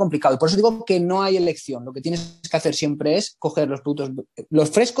es un tema complicado y por eso digo que no hay elección, lo que tienes que hacer siempre es coger los productos,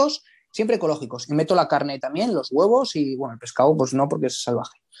 los frescos, siempre ecológicos. Y meto la carne también, los huevos y, bueno, el pescado, pues no, porque es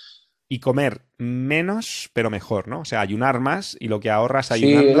salvaje. Y comer menos, pero mejor, ¿no? O sea, ayunar más y lo que ahorras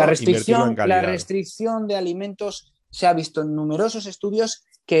ayunando, invertirlo en calidad. La restricción de alimentos se ha visto en numerosos estudios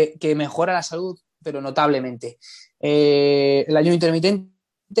que mejora la salud, pero notablemente. El ayuno intermitente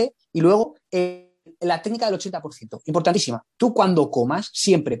y luego la técnica del 80%, importantísima. Tú cuando comas,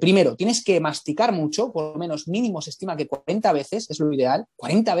 siempre, primero, tienes que masticar mucho, por lo menos mínimo se estima que 40 veces es lo ideal,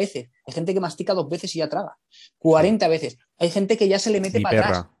 40 veces. Hay gente que mastica 2 veces y ya traga. 40 veces. Hay gente que ya se le mete para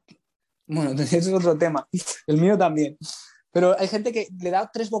atrás. Bueno, ese es otro tema. El mío también. Pero hay gente que le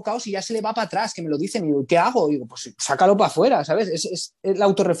da 3 bocados y ya se le va para atrás, que me lo dicen. Y digo, ¿qué hago? Y digo, pues sácalo para afuera, ¿sabes? Es el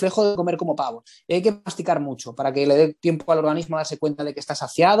autorreflejo de comer como pavo. Y hay que masticar mucho para que le dé tiempo al organismo a darse cuenta de que está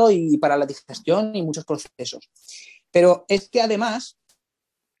saciado y para la digestión y muchos procesos. Pero es que además,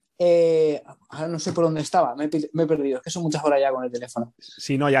 ahora no sé por dónde estaba, me he perdido. Es que son muchas horas ya con el teléfono.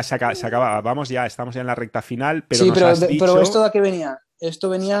 Sí, no, ya se acaba. Vamos ya, estamos ya en la recta final. Pero sí, nos has dicho... pero ¿esto a qué venía? Esto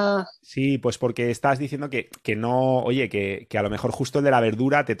venía... Sí, pues porque estás diciendo que no, oye, que a lo mejor justo el de la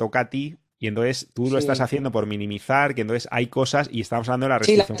verdura te toca a ti y entonces tú lo estás haciendo por minimizar, que entonces hay cosas y estamos hablando de la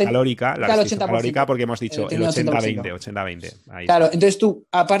restricción calórica, la restricción calórica porque hemos dicho el 80-20, 80-20. Claro, entonces tú,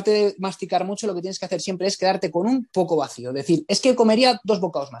 aparte de masticar mucho, lo que tienes que hacer siempre es quedarte con un poco vacío, decir, es que comería 2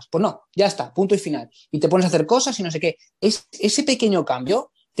 bocados más. Pues no, ya está, punto y final. Y te pones a hacer cosas y no sé qué. Ese pequeño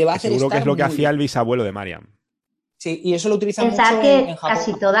cambio te va a hacer seguro estar que es lo que muy hacía bien. el bisabuelo de Mariam. Sí, y eso lo utilizan Pensar mucho que en Japón.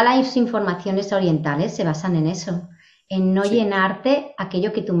 casi todas las informaciones orientales se basan en eso, en no Sí. llenarte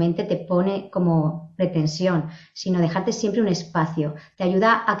aquello que tu mente te pone como pretensión, sino dejarte siempre un espacio. Te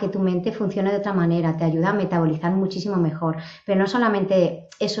ayuda a que tu mente funcione de otra manera, te ayuda a metabolizar muchísimo mejor. Pero no solamente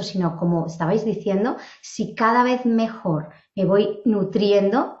eso, sino como estabais diciendo, si cada vez mejor me voy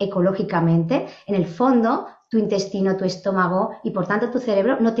nutriendo ecológicamente, en el fondo tu intestino, tu estómago y por tanto tu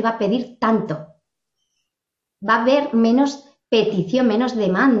cerebro no te va a pedir tanto. Va a haber menos petición, menos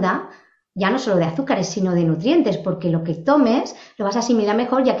demanda, ya no solo de azúcares, sino de nutrientes, porque lo que tomes lo vas a asimilar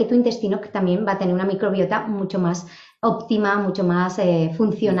mejor, ya que tu intestino también va a tener una microbiota mucho más óptima, mucho más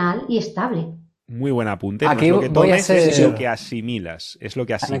funcional y estable. Muy buen apunte. Aquí no es lo que voy a tomes, ser- es lo que asimilas. Es lo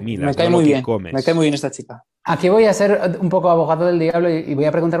que asimilas, Me cae no muy lo que bien. comes. Me cae muy bien esta chica. Aquí voy a ser un poco abogado del diablo y voy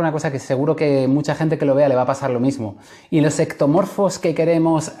a preguntar una cosa que seguro que mucha gente que lo vea le va a pasar lo mismo. ¿Y los ectomorfos que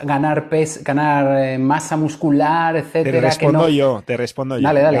queremos ganar ganar masa muscular, etcétera? Te respondo yo.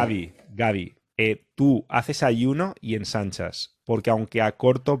 Dale. Gaby, tú haces ayuno y ensanchas, porque aunque a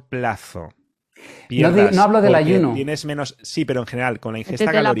corto plazo pierdas, no hablo del porque ayuno. tienes menos, sí, pero en general con la ingesta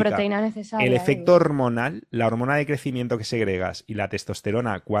Métete la calórica, proteína necesaria. el efecto hormonal, la hormona de crecimiento que segregas y la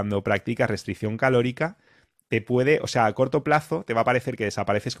testosterona cuando practicas restricción calórica te puede, o sea, a corto plazo te va a parecer que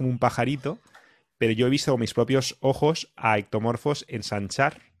desapareces como un pajarito, pero yo he visto con mis propios ojos a ectomorfos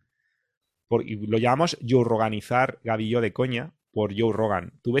ensanchar, y lo llamamos Joe Roganizar, Gaby y yo de coña, por Joe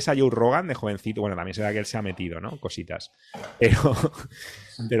Rogan. Tú ves a Joe Rogan de jovencito, bueno, también será que él se ha metido, ¿no? Cositas.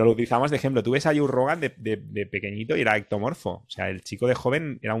 Pero lo utilizamos de ejemplo. Tú ves a Joe Rogan de pequeñito y era ectomorfo. O sea, el chico de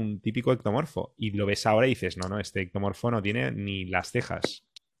joven era un típico ectomorfo. Y lo ves ahora y dices, no, este ectomorfo no tiene ni las cejas.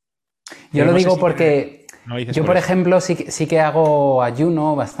 Yo lo digo porque yo, por eso. ejemplo, sí que hago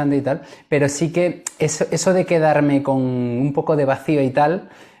ayuno bastante y tal, pero sí que eso de quedarme con un poco de vacío y tal,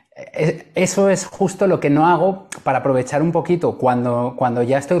 eso es justo lo que no hago para aprovechar un poquito cuando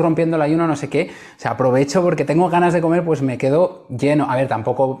ya estoy rompiendo el ayuno, no sé qué. O sea, aprovecho porque tengo ganas de comer, pues me quedo lleno. A ver,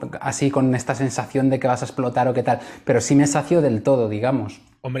 tampoco así con esta sensación de que vas a explotar o qué tal, pero sí me sacio del todo, digamos.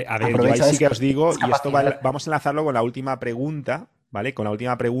 Hombre, a ver, yo ahí sí que os digo, y esto vamos a enlazarlo con la última pregunta, ¿vale? Con la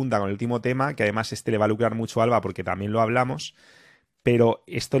última pregunta, con el último tema, que además le va a lucrar mucho a Alba porque también lo hablamos. Pero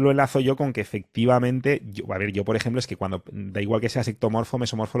esto lo enlazo yo con que efectivamente, yo por ejemplo, es que cuando, da igual que seas ectomorfo,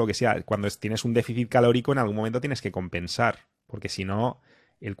 mesomorfo, lo que sea, cuando tienes un déficit calórico, en algún momento tienes que compensar, porque si no,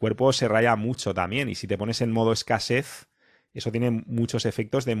 el cuerpo se raya mucho también, y si te pones en modo escasez, eso tiene muchos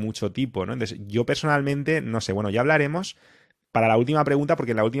efectos de mucho tipo, ¿no? Entonces, yo personalmente, no sé, bueno, ya hablaremos para la última pregunta,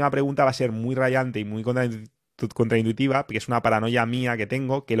 porque la última pregunta va a ser muy rayante y muy contraintuitiva, porque es una paranoia mía que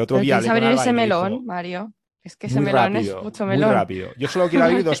tengo, que el otro día... ¿Quieres abrir Alba ese y me melón, dijo, Mario? Es que ese muy melón rápido, es mucho melón. muy rápido. Yo solo quiero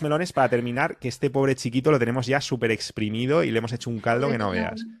abrir 2 melones para terminar, que este pobre chiquito lo tenemos ya súper exprimido y le hemos hecho un caldo que no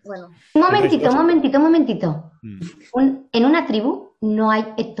veas. Bueno. Un momentito. En una tribu no hay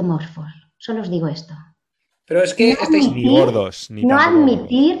ectomorfos. Solo os digo esto. Pero es que Ni gordos, ni no tampoco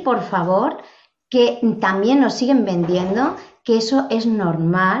admitir, por favor, que también nos siguen vendiendo que eso es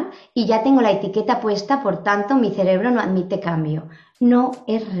normal y ya tengo la etiqueta puesta, por tanto mi cerebro no admite cambio. No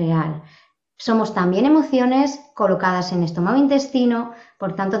es real. Somos también emociones colocadas en estómago-intestino,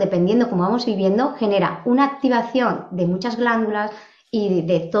 por tanto, dependiendo cómo vamos viviendo, genera una activación de muchas glándulas y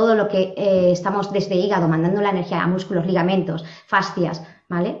de todo lo que estamos desde hígado mandando la energía a músculos, ligamentos, fascias,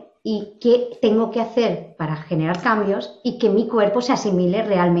 ¿vale? Y qué tengo que hacer para generar cambios y que mi cuerpo se asimile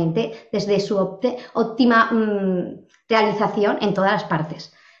realmente desde su óptima realización en todas las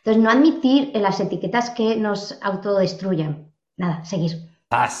partes. Entonces, no admitir en las etiquetas que nos autodestruyen. Nada, seguir.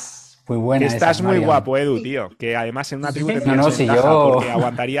 Muy buena. Que estás esa, muy Marian. guapo, Edu, tío. Que además en una tribu te No, si yo... porque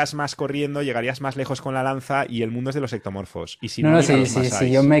aguantarías más corriendo, llegarías más lejos con la lanza y el mundo es de los ectomorfos. Y si no, sí,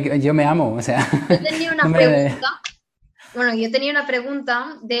 yo me amo. O sea, yo tenía una pregunta. Bueno, yo tenía una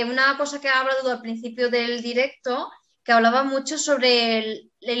pregunta de una cosa que ha hablado al principio del directo, que hablaba mucho sobre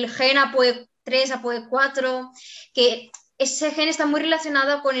el gen APOE3, APOE4, que ese gen está muy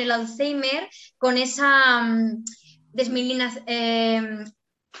relacionado con el Alzheimer, con esa desmilinación,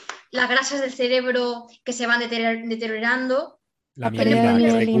 las grasas del cerebro que se van deteriorando. La mielina,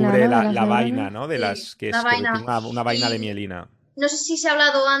 que recubre la vaina, ¿no? De sí, las que la vaina. Que tiene una vaina de mielina. No sé si se ha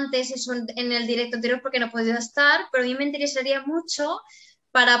hablado antes eso en el directo anterior porque no he podido estar, pero a mí me interesaría mucho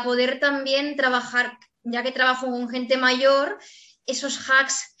para poder también trabajar, ya que trabajo con gente mayor, esos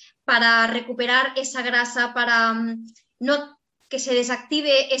hacks para recuperar esa grasa, para no que se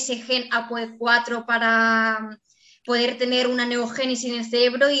desactive ese gen APOE4 para poder tener una neogénesis en el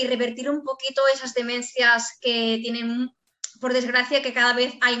cerebro y revertir un poquito esas demencias que tienen, por desgracia, que cada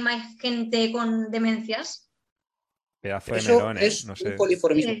vez hay más gente con demencias. Pedazo de eso melón, es no sé. un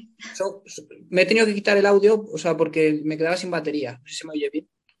poliformismo. Me he tenido que quitar el audio, o sea, porque me quedaba sin batería. No sé si se me oye bien.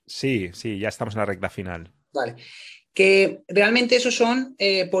 Sí, ya estamos en la recta final. Vale. que realmente esos son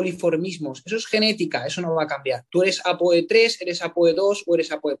poliformismos, eso es genética, eso no va a cambiar. Tú eres ApoE3, eres ApoE2 o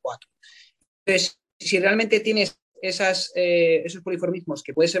eres ApoE4. Entonces, si realmente tienes esos poliformismos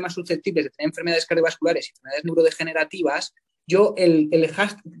que pueden ser más susceptibles de tener enfermedades cardiovasculares y enfermedades neurodegenerativas, yo el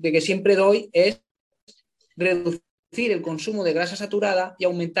hashtag de que siempre doy es reducir el consumo de grasa saturada y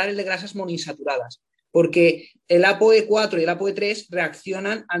aumentar el de grasas monoinsaturadas, porque el ApoE4 y el ApoE3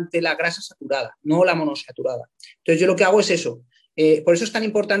 reaccionan ante la grasa saturada, no la monosaturada. Entonces yo lo que hago es eso. Por eso es tan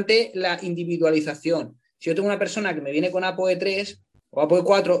importante la individualización. Si yo tengo una persona que me viene con ApoE3 o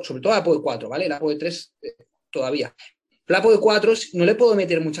ApoE4, sobre todo ApoE4, ¿vale? El ApoE3 todavía. El ApoE4 no le puedo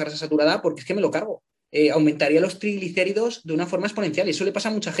meter mucha grasa saturada porque es que me lo cargo. Aumentaría los triglicéridos de una forma exponencial y eso le pasa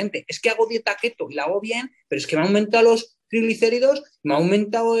a mucha gente. Es que hago dieta keto y la hago bien, pero es que me ha aumentado los triglicéridos, me ha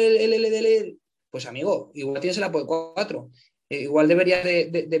aumentado el LDL. Pues amigo, igual tienes el ApoE4, igual deberías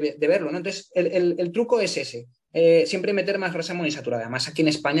de verlo, ¿no? Entonces, el truco es ese, siempre meter más grasa monoinsaturada. Además, aquí en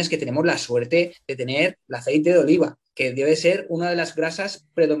España es que tenemos la suerte de tener el aceite de oliva, que debe ser una de las grasas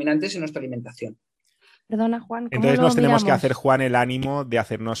predominantes en nuestra alimentación. Perdona, Juan, ¿cómo Entonces lo nos tenemos que miramos? hacer, Juan, el ánimo de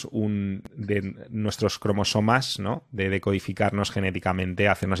hacernos de nuestros cromosomas, ¿no? De decodificarnos genéticamente,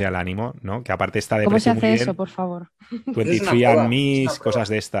 hacernos ya el ánimo, ¿no? Que aparte está de ¿Cómo se precio muy hace bien. eso, por favor? 23andMe, cosas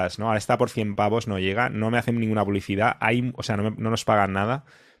de estas, ¿no? Ahora está por 100 pavos, no llega, no me hacen ninguna publicidad, o sea, no nos pagan nada,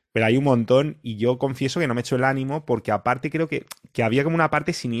 pero hay un montón y yo confieso que no me echo el ánimo porque aparte creo que había como una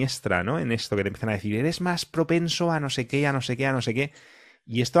parte siniestra, ¿no? En esto, que te empiezan a decir, eres más propenso a no sé qué, a no sé qué, a no sé qué.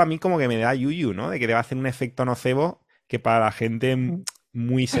 Y esto a mí como que me da yuyu, ¿no? De que te va a hacer un efecto nocebo que para la gente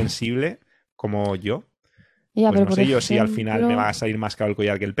muy sensible como yo, Ya, pues pero no por sé yo si al final me ejemplo, va a salir más caro el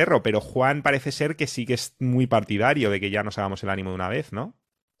collar que el perro, pero Juan parece ser que sí que es muy partidario de que ya nos hagamos el ánimo de una vez, ¿no?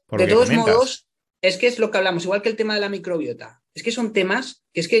 Por lo De que todos comentas. modos, es que es lo que hablamos, igual que el tema de la microbiota. Es que son temas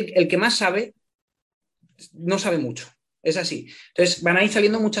que es que el que más sabe no sabe mucho. Es así. Entonces van a ir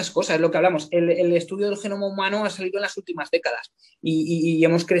saliendo muchas cosas, es lo que hablamos. El estudio del genoma humano ha salido en las últimas décadas y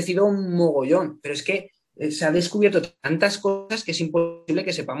hemos crecido un mogollón, pero es que se ha descubierto tantas cosas que es imposible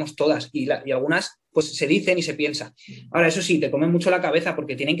que sepamos todas y algunas pues se dicen y se piensan. Ahora, eso sí, te comen mucho la cabeza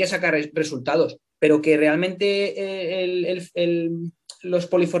porque tienen que sacar resultados, pero que realmente los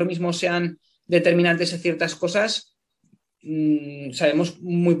poliformismos sean determinantes en ciertas cosas, sabemos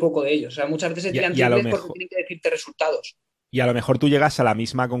muy poco de ellos. O sea, muchas veces se tiran Y a lo triples porque mejor, tienen que decirte resultados. y a lo mejor tú llegas a la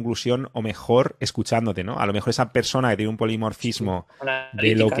misma conclusión o mejor escuchándote, ¿no? A lo mejor esa persona que tiene un polimorfismo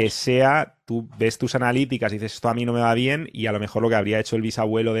de lo que sea, tú ves tus analíticas y dices, esto a mí no me va bien, y a lo mejor lo que habría hecho el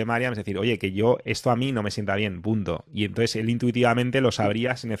bisabuelo de Mariam es decir, oye, que esto a mí no me sienta bien, punto. Y entonces él intuitivamente lo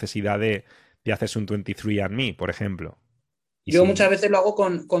sabría sin necesidad de hacerse un 23andMe, por ejemplo. Y Yo sí, muchas veces lo hago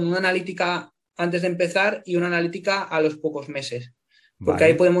con una analítica antes de empezar y una analítica a los pocos meses, porque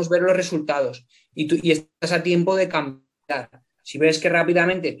ahí vale. podemos ver los resultados y estás a tiempo de cambiar. Si ves que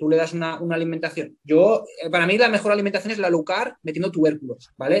rápidamente tú le das una alimentación, para mí la mejor alimentación es la low carb metiendo tubérculos,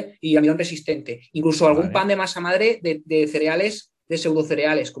 ¿vale? Y almidón resistente, incluso algún Vale. pan de masa madre de cereales, de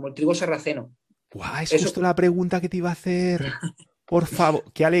pseudocereales, como el trigo sarraceno. Guau, es Eso, justo la pregunta que te iba a hacer. Por favor,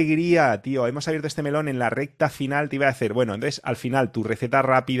 qué alegría, tío. Hemos abierto este melón en la recta final. Te iba a decir, bueno, entonces al final tu receta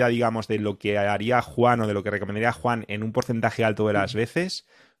rápida, digamos, de lo que haría Juan o de lo que recomendaría Juan en un porcentaje alto de las veces,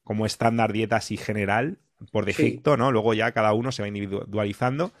 como estándar dieta así general, por sí. defecto, ¿no? Luego ya cada uno se va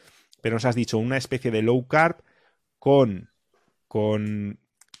individualizando. Pero nos has dicho una especie de low carb con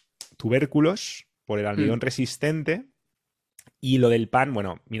tubérculos por el almidón resistente. Y lo del pan,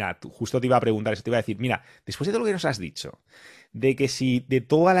 bueno, mira, justo te iba a preguntar eso, te iba a decir, mira, después de todo lo que nos has dicho, de que si de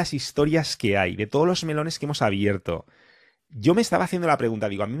todas las historias que hay, de todos los melones que hemos abierto, yo me estaba haciendo la pregunta,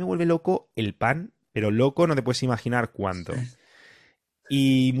 digo, a mí me vuelve loco el pan, pero loco no te puedes imaginar cuánto.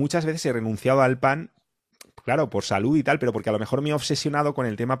 Y muchas veces he renunciado al pan, claro, por salud y tal, pero porque a lo mejor me he obsesionado con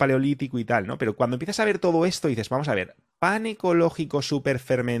el tema paleolítico y tal, ¿no? Pero cuando empiezas a ver todo esto, dices, vamos a ver, pan ecológico súper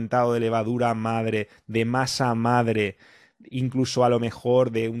fermentado de levadura madre, de masa madre, incluso a lo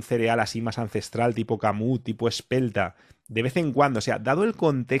mejor de un cereal así más ancestral, tipo camut, tipo espelta, de vez en cuando. O sea, dado el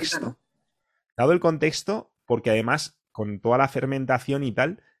contexto, porque además, con toda la fermentación y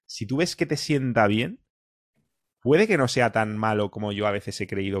tal, si tú ves que te sienta bien, puede que no sea tan malo como yo a veces he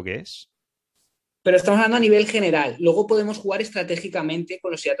creído que es. Pero estamos hablando a nivel general. Luego podemos jugar estratégicamente con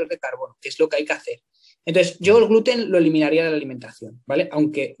los hidratos de carbono, que es lo que hay que hacer. Entonces, yo el gluten lo eliminaría de la alimentación, ¿vale?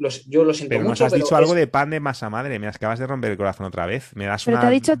 Aunque yo lo siento Pero mucho, nos has pero dicho algo de pan de masa madre. Me acabas de romper el corazón otra vez. Me das pero te una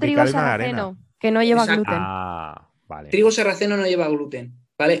ha dicho de trigo cal y una de arena. sarraceno, que no lleva Exacto. gluten. Ah, vale. Trigo sarraceno no lleva gluten,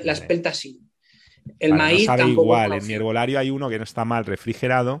 ¿vale? La Vale. espelta sí. El Vale, no maíz sabe tampoco es igual. una En mi opción. herbolario hay uno que no está mal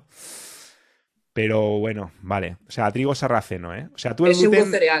refrigerado. Pero bueno, vale. O sea, trigo sarraceno, ¿eh? O sea, tú el Es gluten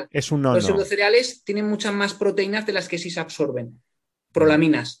pseudocereal. es un Los no-no. pseudocereales tienen muchas más proteínas de las que sí se absorben.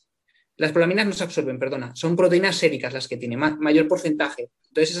 Prolaminas. Las prolaminas no se absorben, perdona. Son proteínas séricas las que tienen mayor porcentaje.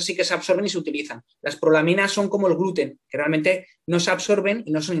 Entonces esas sí que se absorben y se utilizan. Las prolaminas son como el gluten, que realmente no se absorben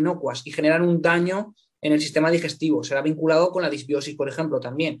y no son inocuas y generan un daño en el sistema digestivo. Será vinculado con la disbiosis, por ejemplo,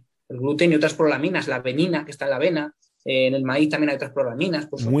 también. El gluten y otras prolaminas, la avenina, que está en la avena, en el maíz también hay otras prolaminas.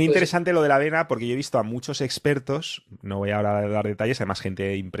 Pues Muy interesante lo de la avena, porque yo he visto a muchos expertos, no voy ahora a dar detalles, además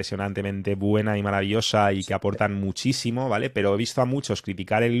gente impresionantemente buena y maravillosa y que aportan muchísimo, ¿vale? Pero he visto a muchos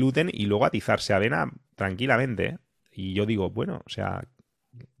criticar el gluten y luego atizarse avena tranquilamente, ¿eh? Y yo digo, bueno, o sea,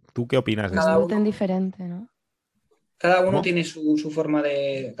 ¿tú qué opinas de Es esto? gluten diferente, ¿no? Cada uno ¿Cómo? tiene su forma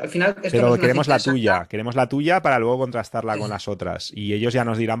de... Al final, esto Pero no es una queremos ciencia la tuya, exacta. queremos la tuya para luego contrastarla con las otras. Y ellos ya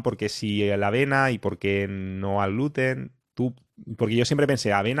nos dirán por qué sí la avena y por qué no al gluten. Porque yo siempre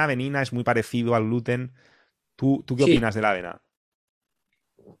pensé, avena, avenina es muy parecido al gluten. ¿Tú qué Sí, opinas de la avena?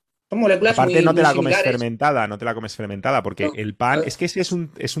 son moléculas Aparte muy, no te muy la comes similares. fermentada, no te la comes fermentada, porque No, el pan, es que ese es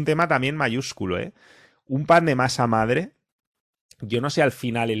un tema también mayúsculo, ¿eh? Un pan de masa madre, yo no sé al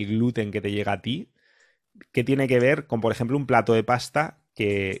final el gluten que te llega a ti, qué tiene que ver con, por ejemplo, un plato de pasta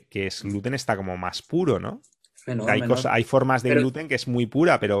que es gluten está como más puro, ¿no? menor, menor. Hay formas de Pero gluten que es muy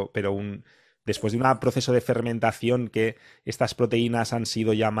pura, pero después de un proceso de fermentación que estas proteínas han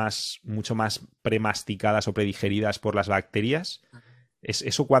sido ya mucho más premasticadas o predigeridas por las bacterias,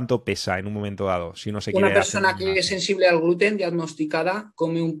 ¿eso cuánto pesa en un momento dado? Si uno se una quiere hacer persona que una... es sensible al gluten diagnosticada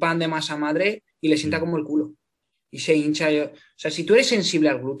come un pan de masa madre y le sienta Mm, como el culo. Y se hincha. O sea, si tú eres sensible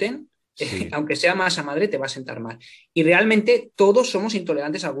al gluten, sí, aunque sea masa madre, te va a sentar mal. Y realmente todos somos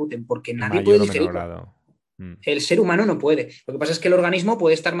intolerantes al gluten porque en nadie puede mayor o menor digerirlo. grado. Mm. El ser humano no puede. Lo que pasa es que el organismo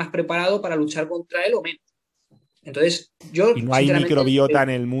puede estar más preparado para luchar contra él o menos. Entonces, yo Y no hay sinceramente, microbiota en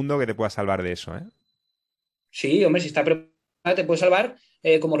el mundo que te pueda salvar de eso, ¿eh? sí, hombre, si está preparado te puede salvar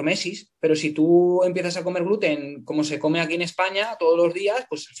como hormesis, pero si tú empiezas a comer gluten como se come aquí en España todos los días,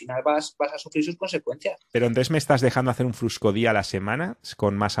 pues al final vas a sufrir sus consecuencias. Pero entonces me estás dejando hacer un fruscodía a la semana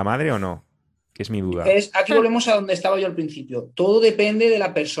con masa madre o no? Que es mi duda. Aquí volvemos a donde estaba yo al principio. Todo depende de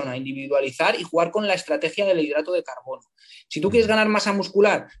la persona, individualizar y jugar con la estrategia del hidrato de carbono. Si tú quieres ganar masa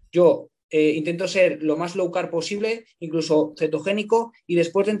muscular, yo intento ser lo más low carb posible, incluso cetogénico, y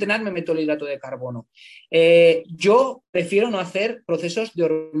después de entrenar me meto el hidrato de carbono. Yo prefiero no hacer procesos de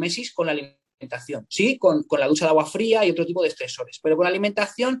hormesis con la alimentación, sí, con la ducha de agua fría y otro tipo de estresores, pero con la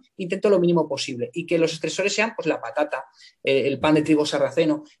alimentación intento lo mínimo posible y que los estresores sean pues la patata, el pan de trigo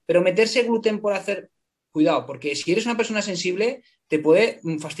sarraceno, pero meterse gluten por hacer, cuidado, porque si eres una persona sensible te puede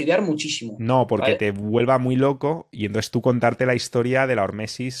fastidiar muchísimo, No, porque ¿vale? te vuelva muy loco y entonces tú contarte la historia de la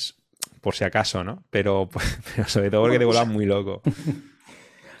hormesis por si acaso, ¿no? Pero, pero sobre todo porque Bueno, te pues, vuelva muy loco.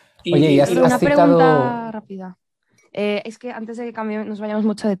 Oye, y has, Una has citado... pregunta rápida. Es que antes de que nos vayamos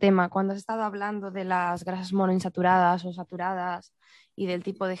mucho de tema, cuando has estado hablando de las grasas monoinsaturadas o saturadas y del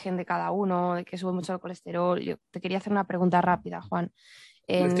tipo de gen de cada uno, de que sube mucho el colesterol, yo te quería hacer una pregunta rápida, Juan. los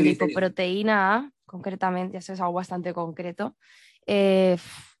En triglicéridos. lipoproteína A, concretamente, ya sé, es algo bastante concreto,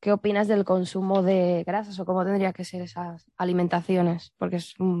 ¿qué opinas del consumo de grasas o cómo tendría que ser esas alimentaciones? Porque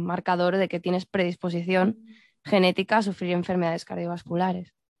es un marcador de que tienes predisposición genética a sufrir enfermedades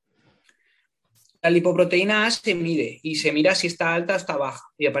cardiovasculares. La lipoproteína A se mide y se mira si está alta o está baja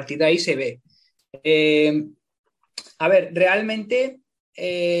y a partir de ahí se ve. A ver, realmente,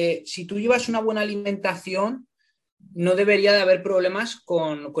 si tú llevas una buena alimentación, no debería de haber problemas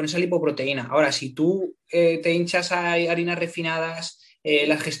con esa lipoproteína. Ahora, si tú te hinchas a harinas refinadas,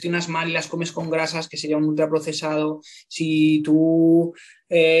 las gestionas mal y las comes con grasas, que sería un ultraprocesado, si tú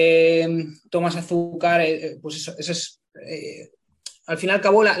tomas azúcar, pues eso es... al fin y al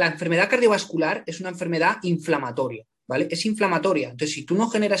cabo, la enfermedad cardiovascular es una enfermedad inflamatoria, ¿vale? Es inflamatoria. Entonces, si tú no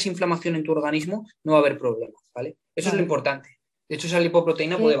generas inflamación en tu organismo, no va a haber problemas, ¿vale? Eso es lo Vale. importante. De hecho, esa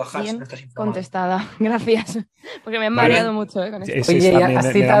lipoproteína puede Qué bajar si no bien estás inflamado. contestada, gracias. Porque me he Vale. mareado mucho con esto. Oye, ya Me,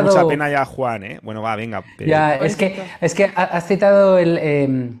 has me da mucha citado... pena ya Juan, ¿eh? Bueno, va, venga. Ya, Pobrecito. es que has citado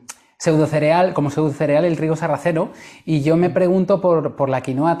el pseudocereal, como pseudocereal el trigo sarraceno, y yo me pregunto por la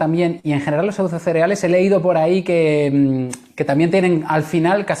quinoa también, y en general los pseudocereales he leído por ahí que también tienen al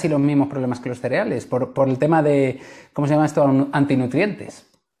final casi los mismos problemas que los cereales, por el tema de, ¿cómo se llama esto? Antinutrientes.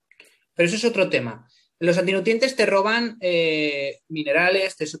 Pero eso es otro tema. Los antinutrientes te roban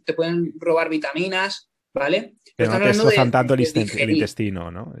minerales, te pueden robar vitaminas, ¿vale? Pero no estamos te hablando destrozan tanto de el digerir.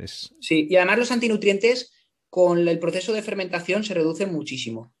 intestino, ¿no? Sí, y además los antinutrientes con el proceso de fermentación se reducen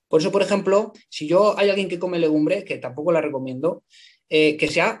muchísimo. Por eso, por ejemplo, si hay alguien que come legumbre, que tampoco la recomiendo, que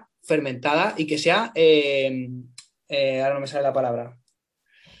sea fermentada y que sea, ahora no me sale la palabra,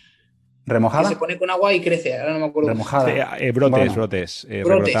 Que ¿Remojada? se pone con agua y crece. Ahora no me acuerdo. Remojada. Brotes, Bueno, brotes, Brotes,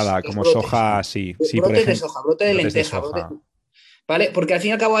 rebrotada, los como brotes. soja, sí. Sí, por Brotes de ejemplo, soja, brote de brotes de lenteja, soja. ¿vale? Porque al fin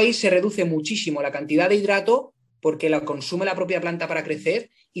y al cabo ahí se reduce muchísimo la cantidad de hidrato porque la consume la propia planta para crecer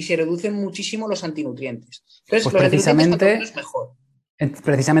y se reducen muchísimo los antinutrientes. Entonces, pues los antinutrientes cuanto menos mejor.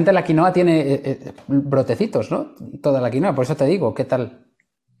 precisamente la quinoa tiene brotecitos, ¿no? Toda la quinoa, por eso te digo, ¿qué tal?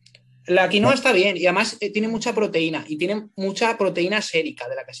 La quinoa está bien y además tiene mucha proteína y tiene mucha proteína sérica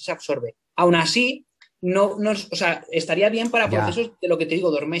de la que así se absorbe. Aún así, o sea, estaría bien para Ya. procesos de lo que te digo,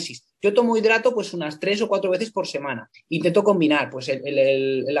 de hormesis. Yo tomo hidrato pues unas 3 o 4 veces por semana. Intento combinar pues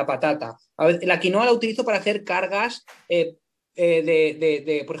la patata. A veces, la quinoa la utilizo para hacer cargas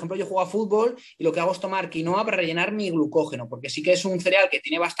por ejemplo, yo juego a fútbol y lo que hago es tomar quinoa para rellenar mi glucógeno, porque sí que es un cereal que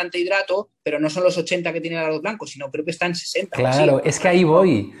tiene bastante hidrato, pero no son los 80 que tiene el arroz blanco, sino creo que está en 60 o así. Claro, es que ahí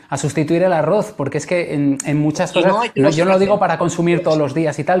voy a sustituir el arroz, porque es que en muchas cosas, yo no lo digo para consumir todos los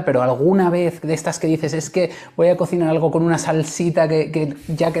días y tal, pero alguna vez de estas que dices, es que voy a cocinar algo con una salsita que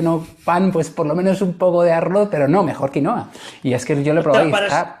ya que no pan, pues por lo menos un poco de arroz, pero no, mejor quinoa. Y es que yo lo he probado y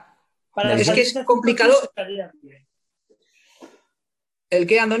está... Es que es complicado. ¿El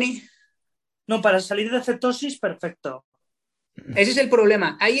qué, Andoni? No, para salir de cetosis, perfecto. Ese es el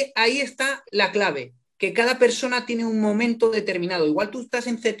problema. Ahí está la clave, que cada persona tiene un momento determinado. Igual tú estás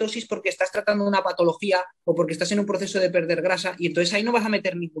en cetosis porque estás tratando una patología o porque estás en un proceso de perder grasa y entonces ahí no vas a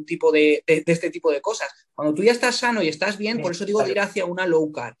meter ningún tipo de este tipo de cosas. Cuando tú ya estás sano y estás bien, por eso digo de ir hacia una low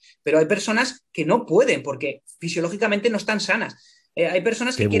carb. Pero hay personas que no pueden porque fisiológicamente no están sanas. Hay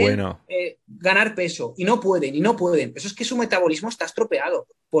personas que quieren ganar peso y no pueden. Eso es que su metabolismo está estropeado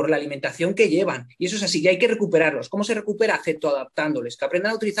por la alimentación que llevan. Y eso es así, y hay que recuperarlos. ¿Cómo se recupera? Adaptándoles, que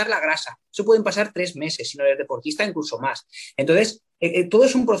aprendan a utilizar la grasa. Eso pueden pasar 3 meses, si no eres deportista, incluso más. Entonces, todo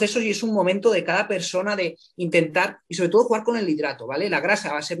es un proceso y es un momento de cada persona de intentar, y sobre todo jugar con el hidrato, ¿vale? La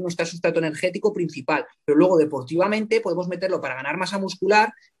grasa va a ser nuestro sustrato energético principal, pero luego deportivamente podemos meterlo para ganar masa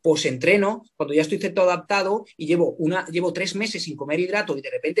muscular, post-entreno, cuando ya estoy adaptado y llevo 3 meses sin comer hidrato y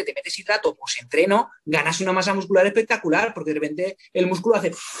de repente te metes hidrato post-entreno, ganas una masa muscular espectacular porque de repente el músculo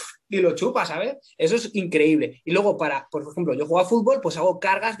hace y lo chupa, ¿sabes? Eso es increíble. Y luego por ejemplo, yo juego a fútbol, pues hago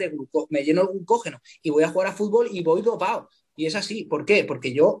cargas de glucógeno, me lleno el glucógeno y voy a jugar a fútbol y voy dopado. Y es así. ¿Por qué?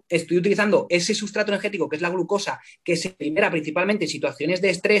 Porque yo estoy utilizando ese sustrato energético que es la glucosa, que se libera principalmente en situaciones de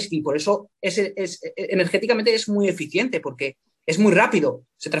estrés y por eso energéticamente es muy eficiente porque es muy rápido,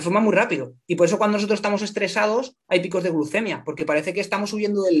 se transforma muy rápido. Y por eso cuando nosotros estamos estresados hay picos de glucemia, porque parece que estamos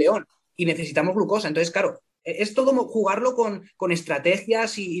huyendo del león y necesitamos glucosa. Entonces, claro, es todo jugarlo con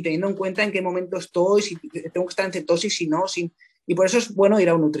estrategias y teniendo en cuenta en qué momento estoy, si tengo que estar en cetosis, si no. Y por eso es bueno ir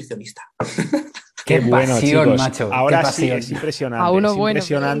a un nutricionista. Qué bueno, pasión, chicos. Macho. Ahora qué sí, pasión. es impresionante. A uno es bueno,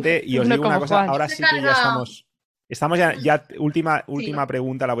 impresionante. Y os digo una cosa, Juan. ahora sí que ya estamos ya última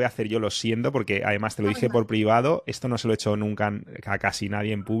pregunta la voy a hacer yo, lo siento, porque además te lo dije por privado. Esto no se lo he hecho nunca a casi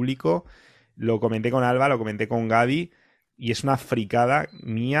nadie en público. Lo comenté con Alba, lo comenté con Gaby. Y es una fricada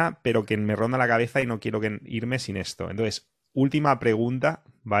mía, pero que me ronda la cabeza y no quiero irme sin esto. Entonces, última pregunta,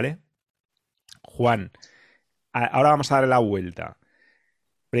 ¿vale? Juan, ahora vamos a darle la vuelta.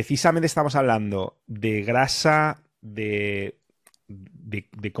 Precisamente estamos hablando de grasa, de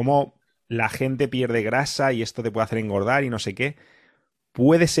cómo la gente pierde grasa y esto te puede hacer engordar y no sé qué.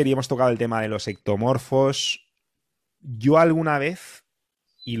 Puede ser, y hemos tocado el tema de los ectomorfos. Yo alguna vez,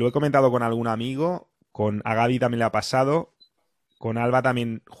 y lo he comentado con algún amigo, a Gaby también le ha pasado, con Alba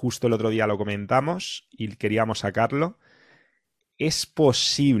también justo el otro día lo comentamos y queríamos sacarlo. Es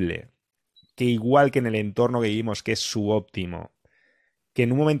posible que igual que en el entorno que vivimos, que es subóptimo, que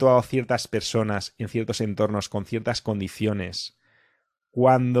en un momento dado ciertas personas, en ciertos entornos, con ciertas condiciones,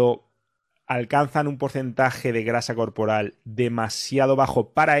 cuando alcanzan un porcentaje de grasa corporal demasiado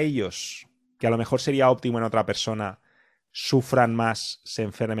bajo para ellos, que a lo mejor sería óptimo en otra persona, sufran más, se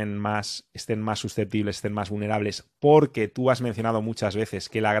enfermen más, estén más susceptibles, estén más vulnerables, porque tú has mencionado muchas veces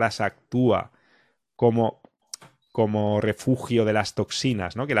que la grasa actúa como refugio de las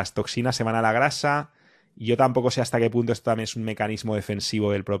toxinas, ¿no? Que las toxinas se van a la grasa, y yo tampoco sé hasta qué punto esto también es un mecanismo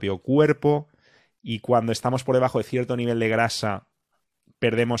defensivo del propio cuerpo, y cuando estamos por debajo de cierto nivel de grasa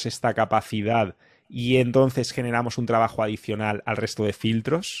perdemos esta capacidad y entonces generamos un trabajo adicional al resto de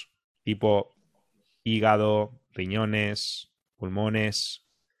filtros, tipo hígado, riñones, pulmones.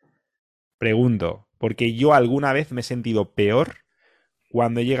 Pregunto, porque yo alguna vez me he sentido peor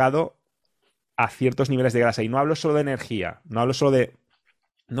cuando he llegado a ciertos niveles de grasa. Y no hablo solo de energía, no hablo solo de...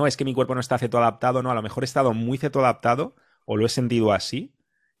 No, es que mi cuerpo no está cetoadaptado, no, a lo mejor he estado muy cetoadaptado o lo he sentido así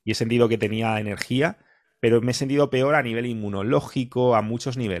y he sentido que tenía energía, pero me he sentido peor a nivel inmunológico, a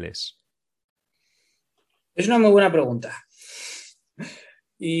muchos niveles. Es una muy buena pregunta.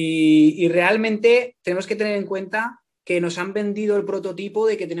 Y realmente tenemos que tener en cuenta que nos han vendido el prototipo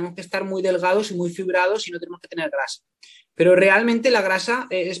de que tenemos que estar muy delgados y muy fibrados y no tenemos que tener grasa. Pero realmente la grasa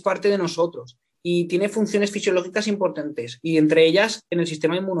es parte de nosotros y tiene funciones fisiológicas importantes, y entre ellas en el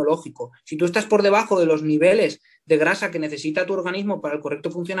sistema inmunológico. Si tú estás por debajo de los niveles de grasa que necesita tu organismo para el correcto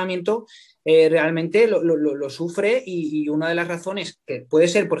funcionamiento, realmente lo sufre, y una de las razones que puede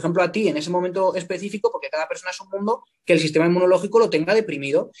ser, por ejemplo, a ti en ese momento específico, porque cada persona es un mundo, que el sistema inmunológico lo tenga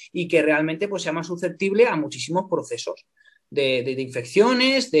deprimido y que realmente pues, sea más susceptible a muchísimos procesos de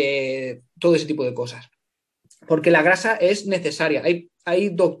infecciones, de todo ese tipo de cosas. Porque la grasa es necesaria. Hay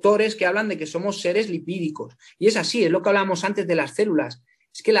doctores que hablan de que somos seres lipídicos. Y es así, es lo que hablábamos antes de las células.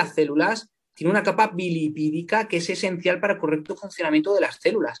 Es que las células tienen una capa bilipídica que es esencial para el correcto funcionamiento de las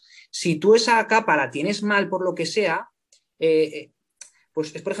células. Si tú esa capa la tienes mal por lo que sea,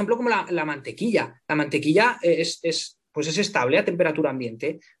 pues es por ejemplo como la mantequilla. La mantequilla pues es estable a temperatura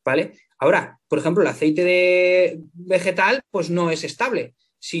ambiente, ¿vale? Ahora, por ejemplo, el aceite vegetal pues no es estable.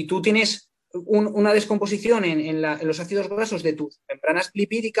 Si tú tienes una descomposición en los ácidos grasos de tus membranas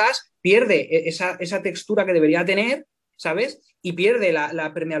lipídicas, pierde esa textura que debería tener, ¿sabes? Y pierde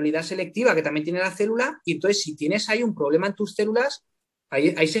la permeabilidad selectiva que también tiene la célula, y entonces si tienes ahí un problema en tus células,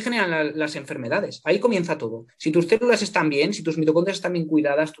 ahí se generan las enfermedades, ahí comienza todo. Si tus células están bien, si tus mitocondrias están bien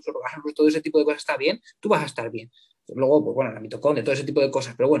cuidadas, tus órganos, todo ese tipo de cosas está bien, tú vas a estar bien. Luego, pues bueno, la mitocondria, todo ese tipo de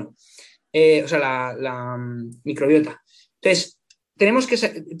cosas, pero bueno, o sea, la microbiota. Entonces, tenemos que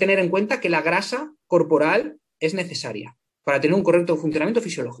tener en cuenta que la grasa corporal es necesaria para tener un correcto funcionamiento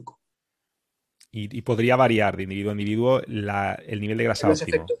fisiológico. Y podría variar de individuo a individuo el nivel de grasa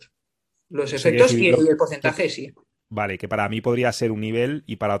óptimo. Los efectos y el porcentaje, sí. Vale, que para mí podría ser un nivel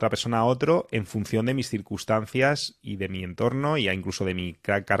y para otra persona otro en función de mis circunstancias y de mi entorno y incluso de mi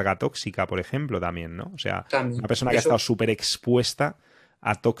carga tóxica, por ejemplo, también, ¿no? O sea, también, una persona que ha estado súper expuesta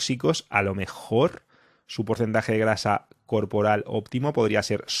a tóxicos, a lo mejor su porcentaje de grasa corporal óptimo podría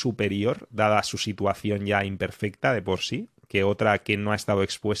ser superior, dada su situación ya imperfecta de por sí, que otra que no ha estado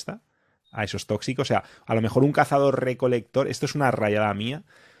expuesta a esos tóxicos. O sea, a lo mejor un cazador-recolector, esto es una rayada mía,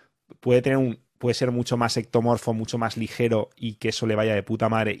 puede ser mucho más ectomorfo, mucho más ligero y que eso le vaya de puta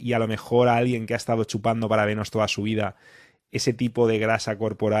madre, y a lo mejor a alguien que ha estado chupando parabenos toda su vida, ese tipo de grasa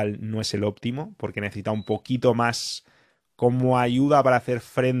corporal no es el óptimo, porque necesita un poquito más como ayuda para hacer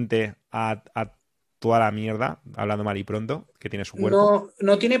frente a toda la mierda, hablando mal y pronto, que tiene su cuerpo.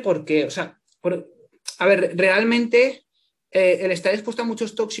 No tiene por qué. O sea, a ver, realmente el estar expuesto a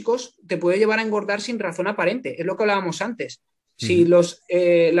muchos tóxicos te puede llevar a engordar sin razón aparente. Es lo que hablábamos antes. Si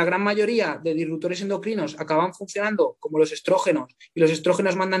la gran mayoría de disruptores endocrinos acaban funcionando como los estrógenos, y los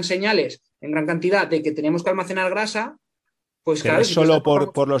estrógenos mandan señales en gran cantidad de que tenemos que almacenar grasa, pues pero claro, es solo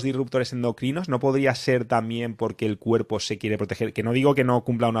por los disruptores endocrinos, no podría ser también porque el cuerpo se quiere proteger, que no digo que no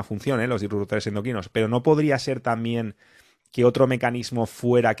cumpla una función, los disruptores endocrinos, pero no podría ser también que otro mecanismo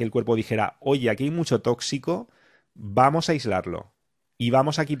fuera que el cuerpo dijera, oye, aquí hay mucho tóxico, vamos a aislarlo y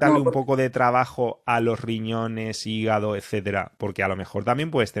vamos a quitarle un poco de trabajo a los riñones, hígado, etcétera, porque a lo mejor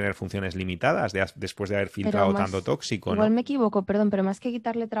también puedes tener funciones limitadas después de haber filtrado tanto tóxico, igual ¿no? me equivoco, perdón, pero más que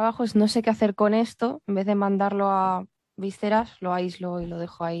quitarle trabajo es no sé qué hacer con esto, en vez de mandarlo a vísceras, lo aíslo y lo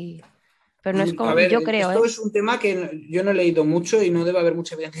dejo ahí. Pero no es como, a ver, yo creo, esto es un tema que yo no he leído mucho y no debe haber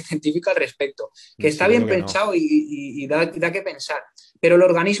mucha evidencia científica al respecto. Que está bien pensado y da que pensar. Pero el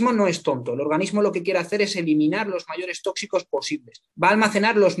organismo no es tonto. El organismo lo que quiere hacer es eliminar los mayores tóxicos posibles. Va a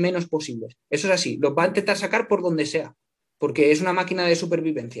almacenar los menos posibles. Eso es así. Los va a intentar sacar por donde sea, porque es una máquina de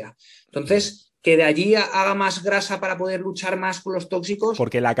supervivencia. Entonces, que de allí haga más grasa para poder luchar más con los tóxicos.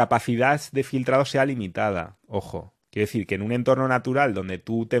 Porque la capacidad de filtrado sea limitada, ojo. Quiero decir que en un entorno natural donde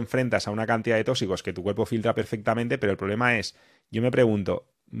tú te enfrentas a una cantidad de tóxicos que tu cuerpo filtra perfectamente, pero el problema es, yo me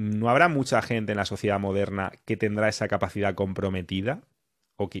pregunto, ¿no habrá mucha gente en la sociedad moderna que tendrá esa capacidad comprometida?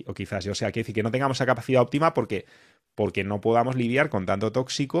 O quizás, o sea, quiero decir que no tengamos esa capacidad óptima porque no podamos lidiar con tanto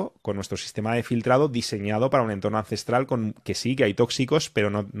tóxico con nuestro sistema de filtrado diseñado para un entorno ancestral que sí, que hay tóxicos, pero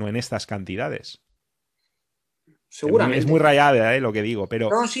no en estas cantidades. Seguramente. Es muy rayada, lo que digo, pero...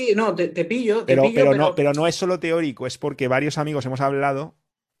 No, sí, no, te pillo. Pero no es solo teórico, es porque varios amigos hemos hablado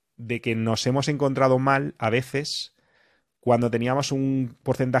de que nos hemos encontrado mal a veces cuando teníamos un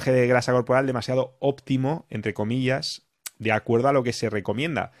porcentaje de grasa corporal demasiado óptimo, entre comillas, de acuerdo a lo que se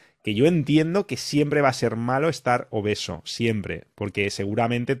recomienda. Que yo entiendo que siempre va a ser malo estar obeso, siempre, porque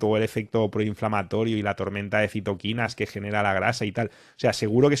seguramente todo el efecto proinflamatorio y la tormenta de citoquinas que genera la grasa y tal, o sea,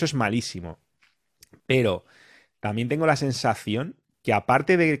 seguro que eso es malísimo. Pero también tengo la sensación que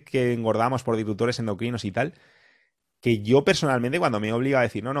aparte de que engordamos por disruptores endocrinos y tal, que yo personalmente cuando me obliga a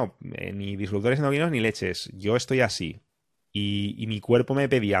decir, no, ni disruptores endocrinos ni leches, yo estoy así, y mi cuerpo me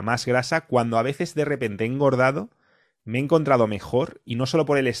pedía más grasa cuando a veces de repente he engordado, me he encontrado mejor, y no solo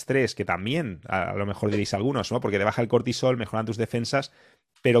por el estrés, que también, a lo mejor diréis algunos, ¿no? Porque te baja el cortisol, mejoran tus defensas,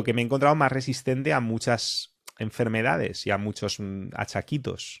 pero que me he encontrado más resistente a muchas enfermedades y a muchos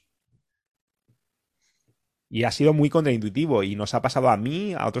achaquitos. Y ha sido muy contraintuitivo y nos ha pasado a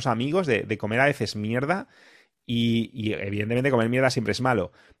mí, a otros amigos, de comer a veces mierda y evidentemente comer mierda siempre es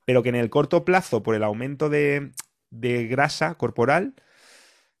malo, pero que en el corto plazo, por el aumento de grasa corporal,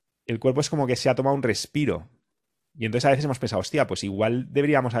 el cuerpo es como que se ha tomado un respiro. Y entonces a veces hemos pensado, hostia, pues igual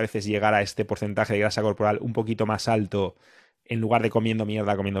deberíamos a veces llegar a este porcentaje de grasa corporal un poquito más alto en lugar de comiendo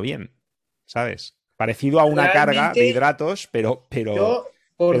mierda, comiendo bien, ¿sabes? Parecido a una carga de hidratos, pero no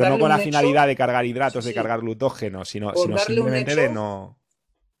con la finalidad de cargar hidratos, de cargar glutógeno, sino simplemente de no...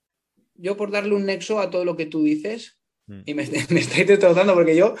 Yo por darle un nexo a todo lo que tú dices, y me estoy destrozando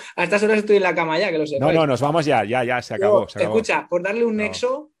porque yo a estas horas estoy en la cama ya, que lo sepáis. No, nos vamos ya, se acabó. Escucha, por darle un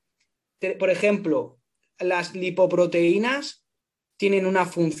nexo, por ejemplo, las lipoproteínas tienen una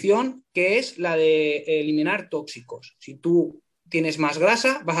función que es la de eliminar tóxicos. Si tú tienes más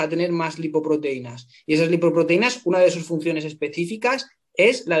grasa, vas a tener más lipoproteínas. Y esas lipoproteínas, una de sus funciones específicas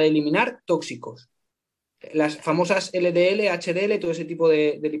es la de eliminar tóxicos. Las famosas LDL, HDL, todo ese tipo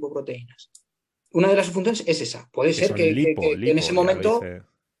de lipoproteínas. Una de las funciones es esa. Puede ser que en ese momento...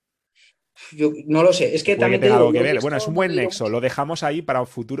 Yo no lo sé, es que también tenga algo que ver. Bueno, es un buen nexo, lo dejamos ahí para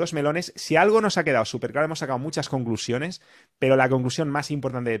futuros melones. Si algo nos ha quedado súper claro, hemos sacado muchas conclusiones, pero la conclusión más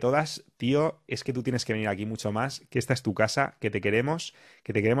importante de todas, tío, es que tú tienes que venir aquí mucho más, que esta es tu casa, que te queremos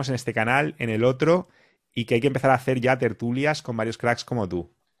en este canal, en el otro, y que hay que empezar a hacer ya tertulias con varios cracks como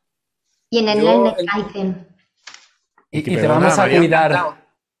tú. Y en el LEN Kaizen. Y te vamos a cuidar.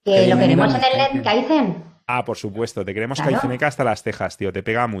 Que lo queremos en el LEN Kaizen. Ah, por supuesto, te queremos Claro. Kaizeneca hasta las cejas, tío, te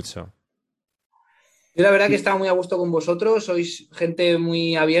pega mucho. Yo la verdad que estaba muy a gusto con vosotros, sois gente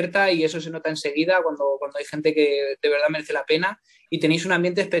muy abierta y eso se nota enseguida cuando hay gente que de verdad merece la pena y tenéis un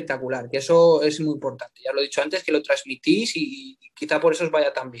ambiente espectacular, que eso es muy importante. Ya lo he dicho antes, que lo transmitís y quizá por eso os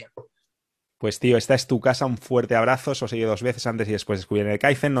vaya tan bien. Pues tío, esta es tu casa, un fuerte abrazo, os he seguido 2 veces antes y después de descubrir el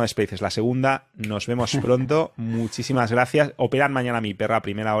Kaizen, no desperdicies la segunda, nos vemos pronto, muchísimas gracias. Operan mañana a mi perra a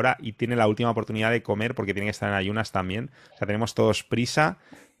primera hora y tiene la última oportunidad de comer porque tiene que estar en ayunas también, o sea, tenemos todos prisa.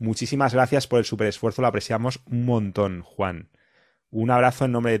 Muchísimas gracias por el super esfuerzo, lo apreciamos un montón, Juan. Un abrazo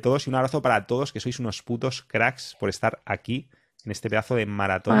en nombre de todos y un abrazo para todos que sois unos putos cracks por estar aquí en este pedazo de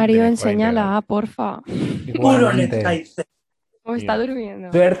maratón. Mario, de enséñala, porfa. Puro Kaizen. O está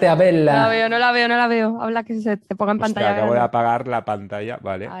durmiendo. Suerte, Abela. No la veo. Habla que se te ponga en Hostia, pantalla. acabo de grande. apagar la pantalla,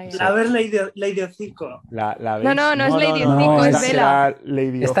 vale. Ay, Sí. A ver la idiocico. ¿La veis? No, es Lady Cinco, es esta Vela. será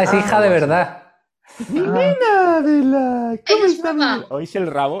Lady Esta es Oja, hija algo de así. verdad. ¡Mi nena, Vela! ¿Cómo Ella es está? guapa. ¿Oís el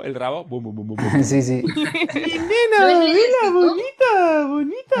rabo? Bum, bum, bum, bum, bum. Sí, sí. ¡Mi ¿No nena, es Vela, Lady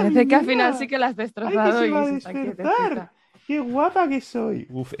bonita! Parece que al final sí que la has Ay, destrozado que se y va a se está despertar. quietecita. ¡Qué guapa que soy!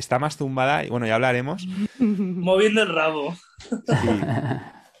 Uf, está más tumbada y bueno, ya hablaremos. Moviendo el rabo.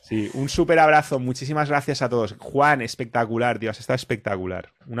 Sí, un súper abrazo. Muchísimas gracias a todos. Juan, espectacular, tío. Has estado espectacular.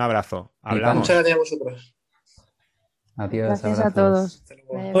 Un abrazo. Hablamos. Muchas gracias a vosotros. Adiós. Gracias a abrazos. todos. Hasta luego. Adiós.